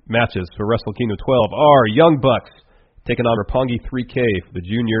announced matches for Wrestle Kingdom 12 are Young Bucks taking on Roppongi 3K for the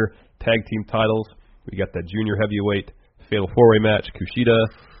junior tag team titles. We got that junior heavyweight fatal 4-way match, Kushida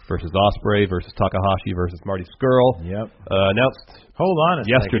versus Ospreay versus Takahashi versus Marty Scurll. Yep. Announced Hold on a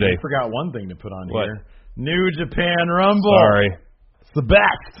yesterday. second. I forgot one thing to put on What? here. New Japan Rumble. Sorry. It's the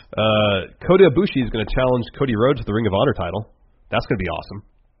best. Kota Ibushi is going to challenge Cody Rhodes to the Ring of Honor title. That's going to be awesome.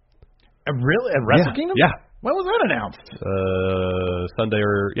 Really? At Wrestle Kingdom? Yeah. When was that announced? Sunday.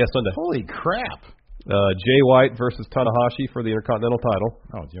 Holy crap. Jay White versus Tanahashi for the Intercontinental title.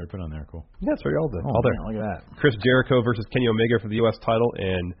 Oh, you already put it on there. Cool. Yeah, that's right, all there. Oh, All there. man, look at that. Chris Jericho versus Kenny Omega for the U.S. title,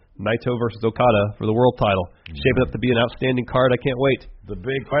 and Naito versus Okada for the World title. Shaping up to be an outstanding card. I can't wait. The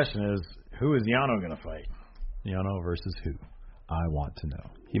big question is, who is Yano going to fight? Yano versus who? I want to know.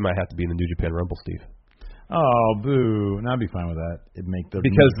 He might have to be in the New Japan Rumble, Steve. Oh, boo. No, I'd be fine with that. It'd make the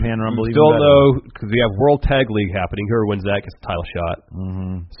Because New Japan Rumble we even still better. know, because we have World Tag League happening. Whoever wins that gets a title shot.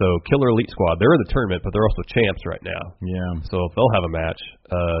 Mm-hmm. So Killer Elite Squad, they're in the tournament, but they're also champs right now. Yeah. So if they'll have a match,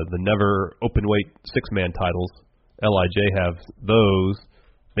 the Never Openweight 6-man titles, LIJ have those.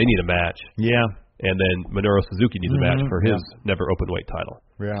 They need a match. Yeah. And then Minoru Suzuki needs a match for his Never Openweight title.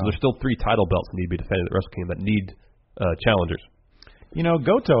 Yeah. So there's still 3 title belts that need to be defended at Wrestle Kingdom that need challengers. You know,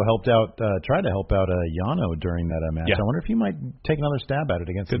 Goto tried to help out Yano during that match. Yeah. I wonder if he might take another stab at it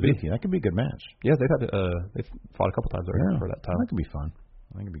against Could be. Suzuki. That could be a good match. Yeah, they've fought a couple times already for that title. That could be fun.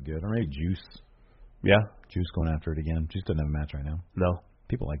 I think it'd be good. Or maybe Juice. Yeah. Juice going after it again. Juice doesn't have a match right now. No.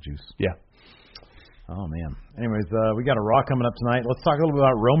 People like Juice. Yeah. Oh, man. Anyways, we got a Raw coming up tonight. Let's talk a little bit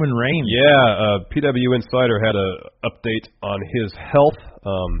about Roman Reigns. Yeah, PW Insider had an update on his health.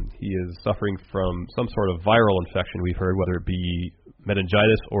 He is suffering from some sort of viral infection, we've heard, whether it be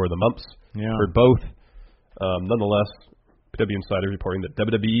meningitis or the mumps. Yeah. Heard both. Nonetheless, PW Insider is reporting that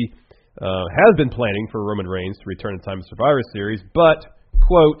WWE has been planning for Roman Reigns to return in time to Survivor Series, but,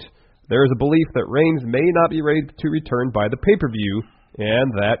 quote, there is a belief that Reigns may not be ready to return by the pay-per-view,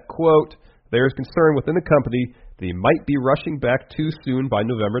 and that, quote, there is concern within the company that he might be rushing back too soon by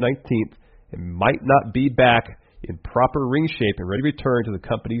November 19th and might not be back in proper ring shape and ready to return to the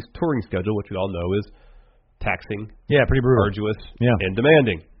company's touring schedule, which we all know is taxing, pretty brutal, arduous, Yeah. and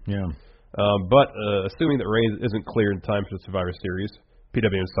demanding. Yeah. But assuming that Reigns isn't cleared in time for the Survivor Series,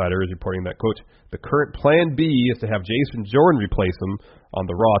 PW Insider is reporting that, quote, the current plan B is to have Jason Jordan replace him on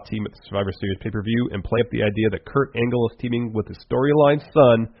the Raw team at the Survivor Series pay-per-view and play up the idea that Kurt Angle is teaming with his storyline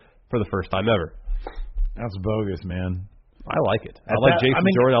son for the first time ever. That's bogus, man. I like it. I like Jason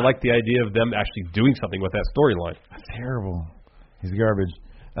Jordan. I like the idea of them actually doing something with that storyline. That's terrible. He's garbage.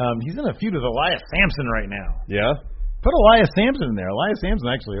 He's in a feud with Elias Sampson right now. Yeah? Put Elias Sampson in there. Elias Sampson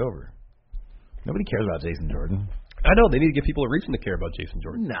actually over. Nobody cares about Jason Jordan. I know. They need to give people a reason to care about Jason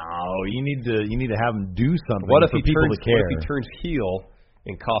Jordan. No, you need to have him do something. What if for he people turns? to care? What if he turns heel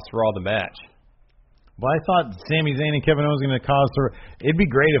and costs Raw the match? Well, I thought Sami Zayn and Kevin Owens were going to cause her. It'd be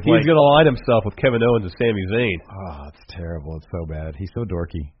great if He's going to align himself with Kevin Owens and Sami Zayn. Oh, it's terrible. It's so bad. He's so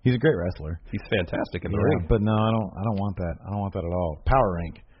dorky. He's a great wrestler. He's fantastic in the Yeah, ring. but no, I don't want that. I don't want that at all. Power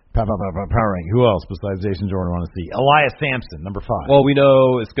rank. Power rank. Who else besides Jason Jordan want to see? Elias Sampson, number 5. Well, we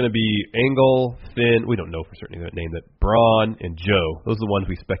know it's going to be Angle, Finn. We don't know for certain that name that Braun and Joe. Those are the ones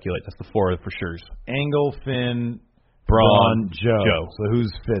we speculate. That's the 4 for sure. Angle, Finn, Braun, Joe. So who's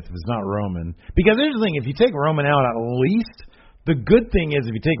 5th if it's not Roman? Because here's the thing, if you take Roman out, at least the good thing is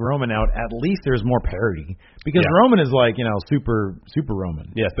if you take Roman out, at least there's more parity. Because Roman is like, super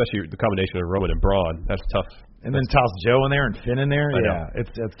Roman. Yeah, especially the combination of Roman and Braun. That's tough. And then toss Joe in there and Finn in there. I know. Yeah,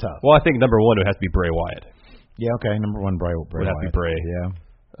 it's tough. Well, I think number 1 would have to be Bray Wyatt. Yeah, okay. Number 1, Bray Would have to be Wyatt. Bray. Yeah.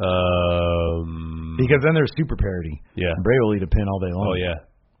 Um, Because then there's super parity. Yeah. Bray will eat a pin all day long. Oh, yeah.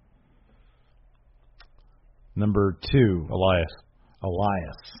 Number 2, Elias.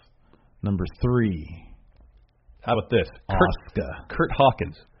 Number 3, How about this? Asuka. Kurt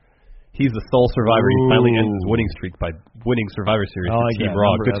Hawkins. He's the sole survivor. He finally ends his winning streak by winning Survivor Series I for like Team that.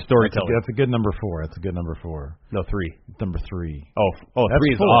 Raw. Number- Good storytelling. That's a good number 4. That's a good number 4. No, 3. Number 3. Oh, That's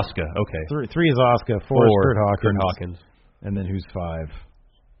 3 is 4. Asuka. Okay. 3 is Asuka. 4 is Kurt Hawkins. Kurt Hawkins. And then who's 5?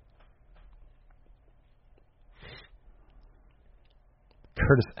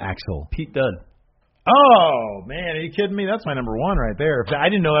 Curtis Axel. Pete Dunne. Oh, man, are you kidding me? That's my number 1 right there. I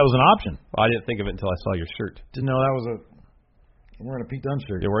didn't know that was an option. I didn't think of it until I saw your shirt. Didn't know that was I'm wearing a Pete Dunne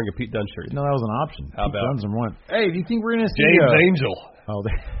shirt. You're wearing a Pete Dunne shirt. Didn't know that was an option. How Pete about Dunne's number 1. Hey, do you think we're going to see James Angel? Oh,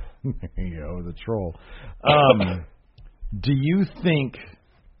 there you go, the troll. Do you think?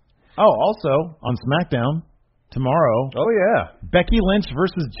 Oh, also on SmackDown tomorrow, Oh, yeah. Becky Lynch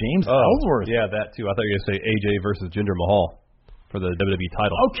versus James Ellsworth. Yeah, that too. I thought you were going to say AJ versus Jinder Mahal for the WWE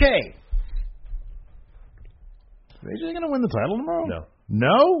title. Okay, Is AJ going to win the title tomorrow? No.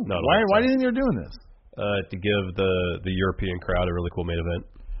 No? No, Why do you think they're doing this? To give the European crowd a really cool main event.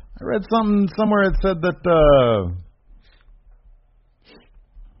 I read something somewhere that said that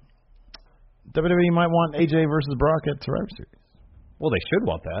WWE might want AJ versus Brock at Survivor Series. Well, they should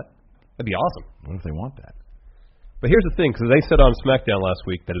want that. That'd be awesome. What if they want that? But here's the thing, because they said on SmackDown last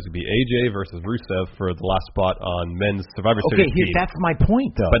week that it would be AJ versus Rusev for the last spot on men's Survivor Series team. That's my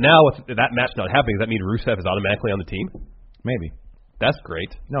point, though. But now with that match not happening, does that mean Rusev is automatically on the team? Maybe. That's great.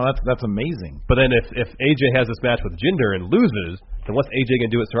 No, that's amazing. But then if AJ has this match with Jinder and loses, then what's AJ going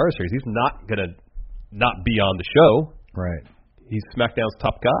to do at Survivor Series? He's not going to not be on the show. Right. He's SmackDown's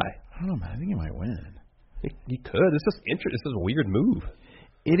top guy. I don't know, man. I think he might win. He could. This is interesting. This is a weird move.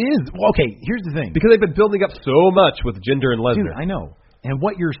 It is. Well, okay, here's the thing. Because they've been building up so much with Jinder and Lesnar. Dude, I know. And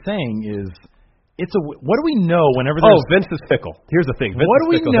what you're saying is, what do we know whenever there's... Vince is fickle. Here's the thing. Vince what do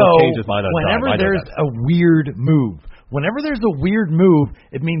we fickle. know change his mind on whenever there's a weird move? Whenever there's a weird move,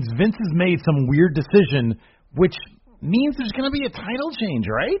 it means Vince has made some weird decision, which means there's going to be a title change,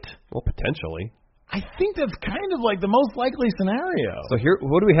 right? Well, potentially. I think that's kind of like the most likely scenario. So here,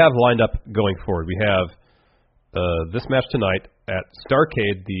 what do we have lined up going forward? We have this match tonight at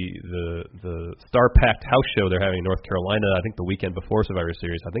Starrcade, the star-packed house show they're having in North Carolina, I think the weekend before Survivor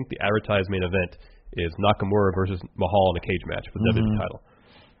Series. I think the advertised main event is Nakamura versus Mahal in a cage match for the WWE title.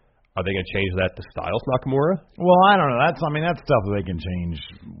 Are they going to change that to Styles Nakamura? Well, I don't know. That's stuff that they can change.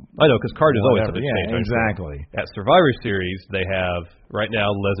 I know, because card is always something to change. Exactly. At Survivor Series, they have, right now,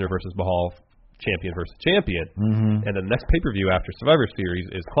 Lesnar versus Mahal, champion versus champion. And then the next pay-per-view after Survivor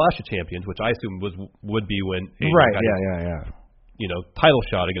Series is Clash of Champions, which I assume would be when AJ got his, title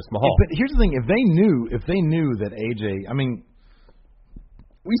shot against Mahal. Yeah, but here's the thing: if they knew that AJ, I mean,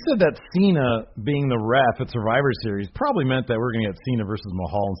 we said that Cena being the ref at Survivor Series probably meant that we're going to get Cena versus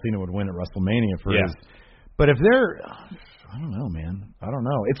Mahal, and Cena would win at WrestleMania for his. But if they're, I don't know, man. I don't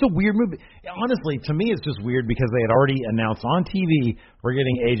know. It's a weird move. Honestly, to me, it's just weird because they had already announced on TV we're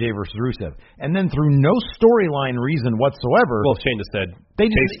getting AJ versus Rusev, and then through no storyline reason whatsoever. Well, Shane just said he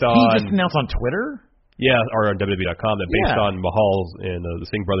just announced on Twitter. Yeah, or on WWE.com that based on Mahal's and the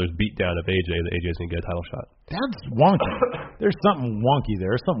Singh brothers beatdown of AJ, that AJ's going to get a title shot. That's wonky. There's something wonky there.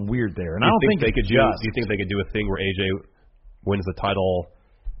 There's something weird there, and I don't think they could do. Do you think they could do a thing where AJ wins the title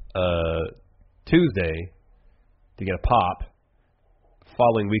Tuesday to get a pop,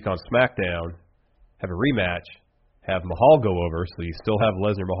 following week on SmackDown, have a rematch, have Mahal go over, so you still have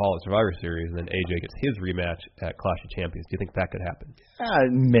Lesnar Mahal at Survivor Series, and then AJ gets his rematch at Clash of Champions? Do you think that could happen?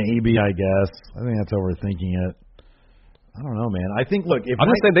 Maybe, I guess. I think that's overthinking it. I don't know, man. I think, look, I'm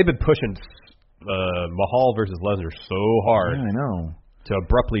just saying they've been pushing Mahal versus Lesnar so hard. Yeah, I know. To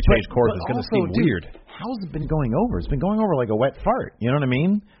abruptly change course is going to seem weird. How's it been going over? It's been going over like a wet fart. You know what I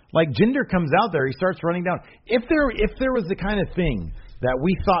mean? Like Jinder comes out there, he starts running down. If there was the kind of thing that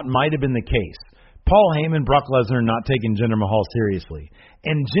we thought might have been the case, Paul Heyman, Brock Lesnar not taking Jinder Mahal seriously,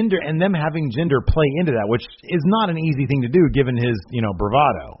 and them having Jinder play into that, which is not an easy thing to do given his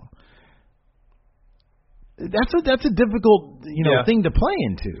bravado. That's a difficult thing to play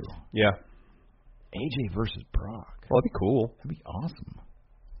into. Yeah. AJ versus Brock. Well, that'd be cool. That'd be awesome.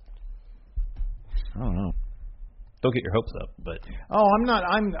 I don't know. Don't get your hopes up, but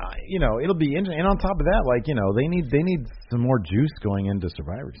it'll be interesting. And on top of that, they need some more juice going into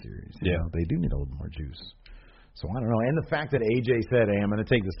Survivor Series. You know, they do need a little more juice. So I don't know. And the fact that AJ said, "Hey, I'm going to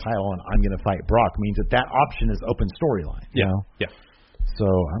take this title and I'm going to fight Brock," means that option is open storyline. You know? Yeah. So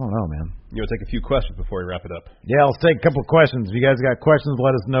I don't know, man. You want to take a few questions before we wrap it up? Yeah, let's take a couple of questions. If you guys got questions,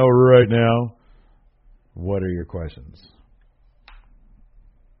 let us know right now. What are your questions?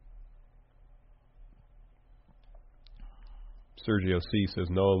 Sergio C. says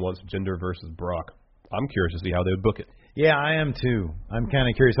no one wants Jinder versus Brock. I'm curious to see how they would book it. Yeah, I am too. I'm kind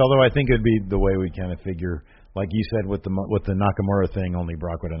of curious. Although I think it would be the way we kind of figure, like you said with the Nakamura thing. Only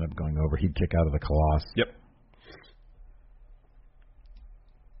Brock would end up going over. He'd kick out of the Colossus. Yep.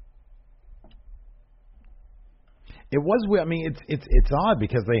 It was. I mean, it's odd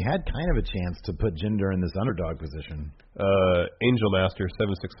because they had kind of a chance to put Jinder in this underdog position. Angel Master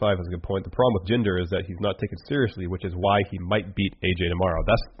 765 has a good point. The problem with Jinder is that he's not taken seriously, which is why he might beat AJ tomorrow.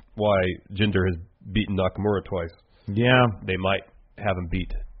 That's why Jinder has beaten Nakamura twice. Yeah, they might have him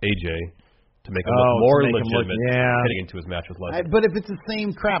beat AJ to make him look more legitimate heading into his match with Lesnar. But if it's the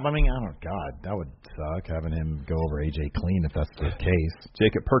same crap, I mean, God, that would suck having him go over AJ clean if that's the case.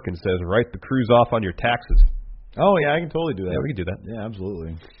 Jacob Perkins says, write the cruise off on your taxes. Oh, yeah, I can totally do that. Yeah, we can do that. Yeah,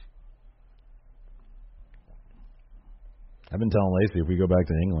 absolutely. I've been telling Lacey if we go back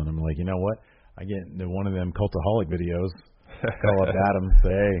to England, I'm like, you know what? I get one of them Cultaholic videos, call up Adam, say,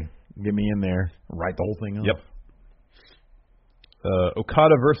 hey, get me in there, write the whole thing up. Yep.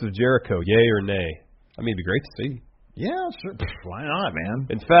 Okada versus Jericho, yay or nay? I mean, it'd be great to see. Yeah, sure. Why not, man?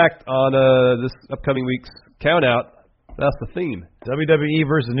 In fact, on this upcoming week's count out, that's the theme. WWE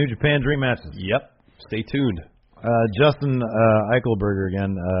versus New Japan Dream Matches. Yep. Stay tuned. Justin Eichelberger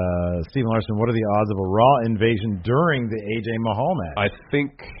again. Stephen Larson, what are the odds of a Raw invasion during the AJ Mahal match? I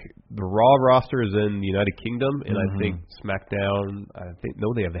think the Raw roster is in the United Kingdom, and I think SmackDown,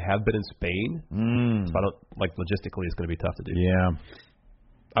 they have been in Spain. So I don't, logistically it's going to be tough to do. Yeah.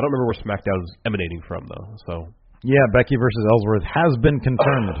 I don't remember where SmackDown is emanating from, though. So yeah, Becky versus Ellsworth has been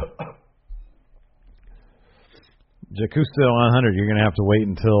confirmed. Jacusto 100, you're going to have to wait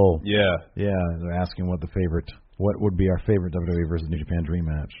until... Yeah, they're asking what would be our favorite WWE versus New Japan Dream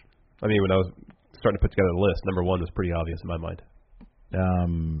match. I mean, when I was starting to put together the list, number one was pretty obvious in my mind.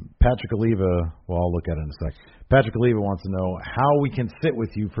 Patrick Oliva, well, I'll look at it in a sec. Patrick Oliva wants to know how we can sit with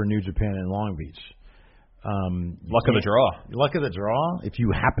you for New Japan in Long Beach. Luck of the draw. Luck of the draw. If you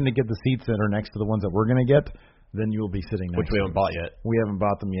happen to get the seats that are next to the ones that we're going to get, then you will be sitting next Which we haven't bought yet. We haven't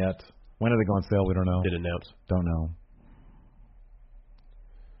bought them yet. When do they go on sale? We don't know. Didn't announce. Don't know.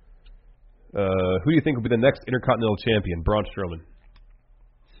 Who do you think will be the next Intercontinental Champion? Braun Strowman.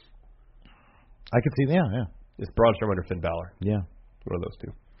 I could see, yeah. It's Braun Strowman or Finn Balor. Yeah. One of those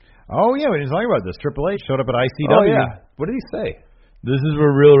two. Oh, yeah, we didn't talk about this. Triple H showed up at ICW. Oh, yeah. What did he say? This is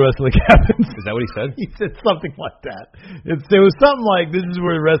where real wrestling happens. Is that what he said? He said something like that. It was something like, this is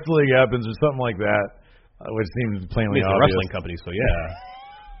where wrestling happens, or something like that, which seems plainly it's obvious. a wrestling company, so yeah.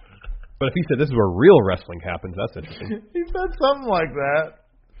 But if he said this is where real wrestling happens, that's interesting. He said something like that.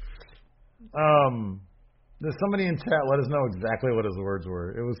 There's somebody in chat. Let us know exactly what his words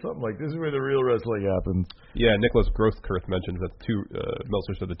were. It was something like, "This is where the real wrestling happens." Yeah, Nicholas Grothkirth mentions that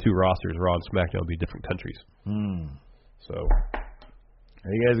Meltzer said the two rosters, Raw and SmackDown, would be different countries. So,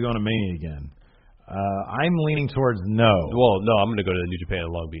 are you guys going to Mania again? I'm leaning towards no. Well, no, I'm going to go to New Japan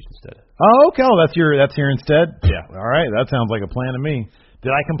and Long Beach instead. Oh, okay. Oh, that's here instead. Yeah. All right. That sounds like a plan to me.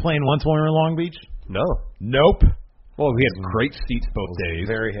 Did I complain once when we were in Long Beach? No. Nope. Well, we had great seats both days.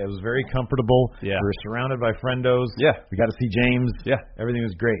 It was very comfortable. Yeah. We were surrounded by friendos. Yeah. We got to see James. Yeah. Everything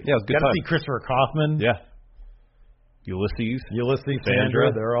was great. Yeah, it was a good got time. to see Christopher Kaufman. Yeah. Ulysses,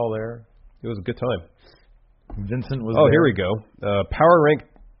 Sandra. They're all there. It was a good time. Vincent was there. there. Here we go. Power Rank.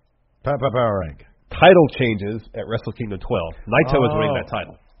 Power Rank. Title changes at Wrestle Kingdom 12. Naito is winning that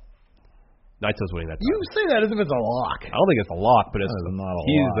title. Naito's winning that title. You say that as if it's a lock. I don't think it's a lock, but it's not a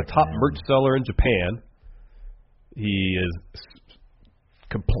he's lock, the top man. merch seller in Japan. He is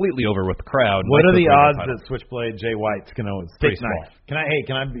completely over with the crowd. What are the odds that Switchblade Jay White's going to Pretty steak knife?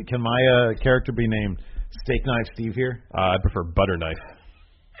 Can my character be named Steak Knife Steve here? I prefer Butter Knife.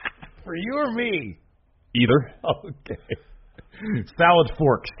 For you or me? Either. Okay. Salad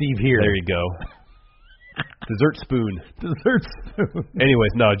Fork Steve here. There you go. Dessert Spoon. Dessert Spoon.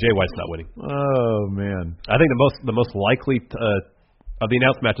 Anyways, no, Jay White's not winning. Oh man. I think the most likely of the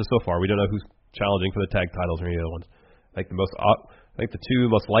announced matches so far, we don't know who's challenging for the tag titles or any other ones. I think the two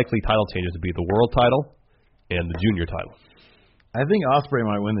most likely title changes would be the world title and the junior title. I think Ospreay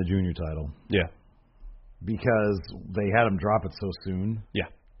might win the junior title. Yeah. Because they had him drop it so soon.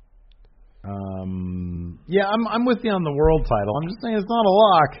 Yeah. I'm with you on the world title. I'm just saying it's not a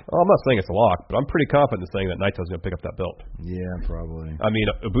lock. Well, I'm not saying it's a lock, but I'm pretty confident in saying that Naito's going to pick up that belt. Yeah, probably. I mean,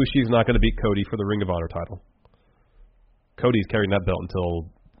 Ibushi's not going to beat Cody for the Ring of Honor title. Cody's carrying that belt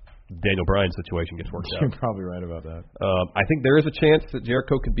until Daniel Bryan's situation gets worked out. You're probably right about that. I think there is a chance that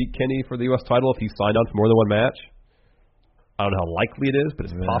Jericho could beat Kenny for the U.S. title if he's signed on for more than one match. I don't know how likely it is, but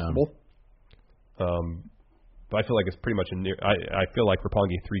it's possible. But I feel like it's pretty much I feel like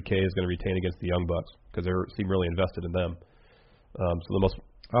Roppongi 3K is going to retain against the Young Bucks because they seem really invested in them. So the most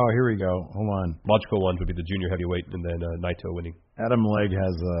here we go. Hold on. Logical ones would be the junior heavyweight and then Naito winning. Adam Legg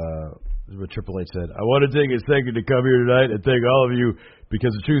has what Triple H said. I want to take a second to come here tonight and thank all of you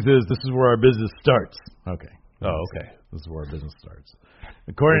because the truth is this is where our business starts. Okay. Oh, okay. This is where our business starts.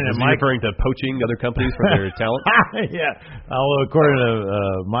 According to Mike, referring to poaching other companies for their talent. Yeah. According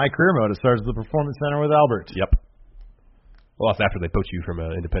to My Career Mode, it starts at the Performance Center with Albert. Yep. Well, that's after they poach you from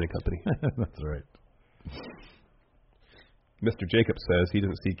an independent company. That's right. Mr. Jacobs says he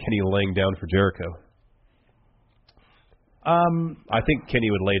doesn't see Kenny laying down for Jericho. I think Kenny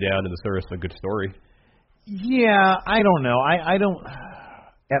would lay down in the service of a good story. Yeah, I don't know. I don't.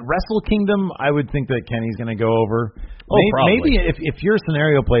 At Wrestle Kingdom, I would think that Kenny's going to go over. Probably. Maybe if your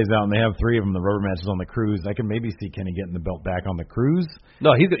scenario plays out and they have three of them, the rubber matches on the cruise, I can maybe see Kenny getting the belt back on the cruise.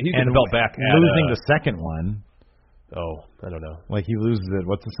 No, he's getting the belt back. Losing the second one. Oh, I don't know. Like he loses it.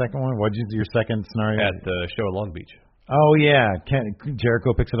 What's the second one? What'd you do your second scenario? At the show in Long Beach. Oh, yeah.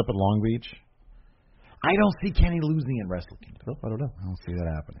 Jericho picks it up at Long Beach. I don't see Kenny losing at Wrestle Kingdom. Oh, I don't know. I don't see that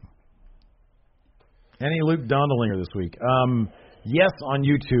happening. Any Luke Dondelinger this week? Yes, on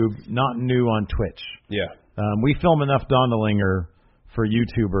YouTube, not new on Twitch. Yeah. We film enough Dondelinger for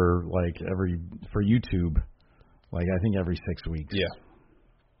YouTuber, I think every 6 weeks. Yeah.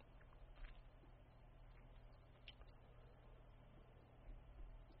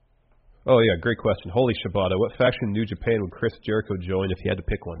 Oh, yeah, great question. Holy Shibata, what faction in New Japan would Chris Jericho join if he had to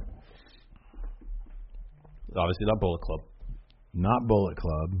pick one? Obviously not Bullet Club. Not Bullet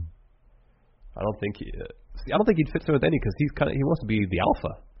Club. I don't think he'd fit in with any because he wants to be the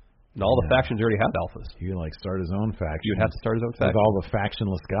alpha. And all the factions already have alphas. He would start his own faction. He would have to start his own faction. With all the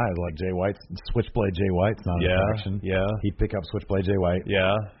factionless guys like Jay White. Switchblade Jay White's not a faction. Yeah. He'd pick up Switchblade Jay White.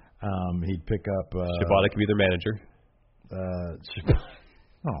 Yeah. He'd pick up... Shibata could be their manager.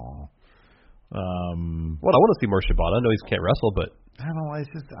 Well, I want to see more Shibata. I know he can't wrestle, but... I don't know. It's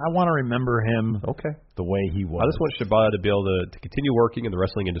just I want to remember him the way he was. I just want Shibata to be able to continue working in the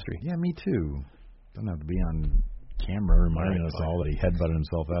wrestling industry. Yeah, me too. Doesn't have to be on camera reminding us all that he headbutted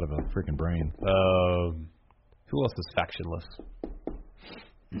himself out of a freaking brain. Who else is factionless?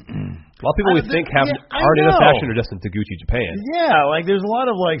 A lot of people we think aren't in a faction are just in Taguchi Japan. Yeah, there's a lot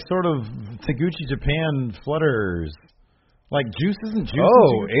of sort of Taguchi Japan flutters. Juice isn't Juice.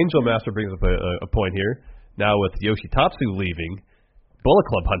 Oh, Angel Master brings up a point here. Now with Yoshitatsu leaving, Bullet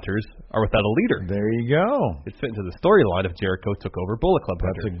Club Hunters are without a leader. There you go. It fit into the storyline if Jericho took over Bullet Club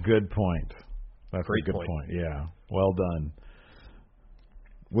Hunters. That's a good point. That's Great a good point. Yeah. Well done.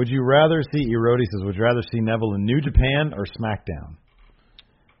 Would you rather see, Erodi says, would you rather see Neville in New Japan or SmackDown?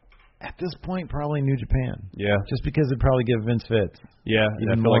 At this point, probably New Japan. Yeah. Just because it'd probably give Vince fits. Yeah.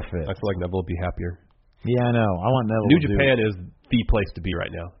 Even more fits. I feel like Neville would be happier. Yeah, I know. I want Neville New Japan is the place to be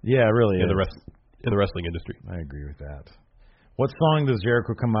right now. Yeah, it really is. In the wrestling industry. I agree with that. What song does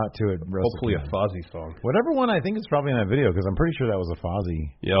Jericho come out to at Wrestle Hopefully Kingdom? a Fozzy song. Whatever one, I think it's probably in that video because I'm pretty sure that was a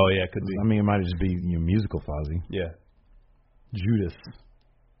Fozzy. Yeah, oh yeah, it could be. I mean, it might just be musical Fozzy. Yeah. Judas.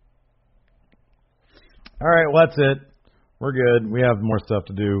 All right, well, that's it. We're good. We have more stuff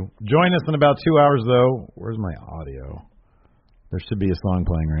to do. Join us in about 2 hours, though. Where's my audio? There should be a song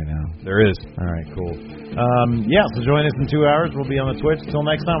playing right now. There is. All right, cool. So join us in 2 hours. We'll be on the Twitch. Until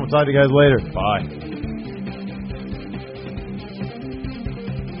next time, we'll talk to you guys later. Bye.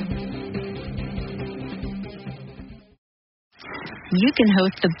 You can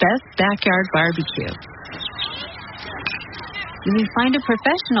host the best backyard barbecue. You can find a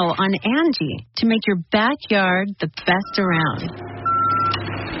professional on Angie to make your backyard the best around.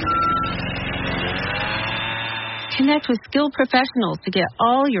 Connect with skilled professionals to get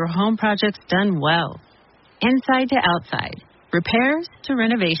all your home projects done well. Inside to outside, repairs to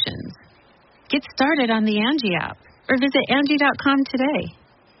renovations. Get started on the Angie app or visit Angie.com today.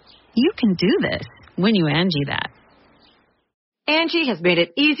 You can do this when you Angie that. Angie has made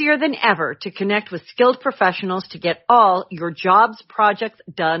it easier than ever to connect with skilled professionals to get all your jobs projects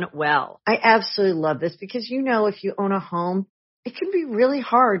done well. I absolutely love this because, if you own a home, it can be really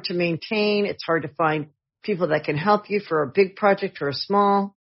hard to maintain. It's hard to find people that can help you for a big project or a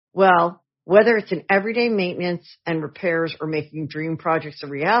small. Well, whether it's in everyday maintenance and repairs or making dream projects a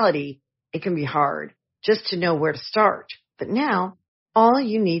reality, it can be hard just to know where to start. But now, all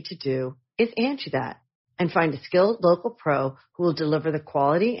you need to do is Angie that and find a skilled local pro who will deliver the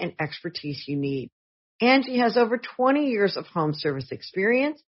quality and expertise you need. Angie has over 20 years of home service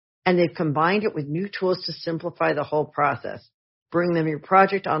experience, and they've combined it with new tools to simplify the whole process. Bring them your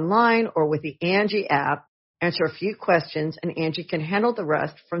project online or with the Angie app, answer a few questions, and Angie can handle the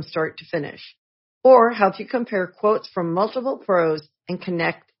rest from start to finish. Or help you compare quotes from multiple pros and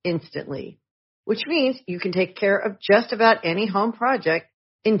connect instantly, which means you can take care of just about any home project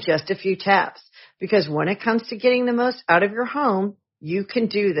in just a few taps. Because when it comes to getting the most out of your home, you can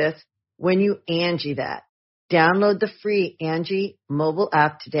do this when you Angie that. Download the free Angie mobile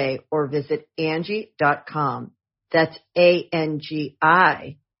app today or visit Angie.com. That's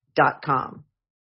ANGI.com.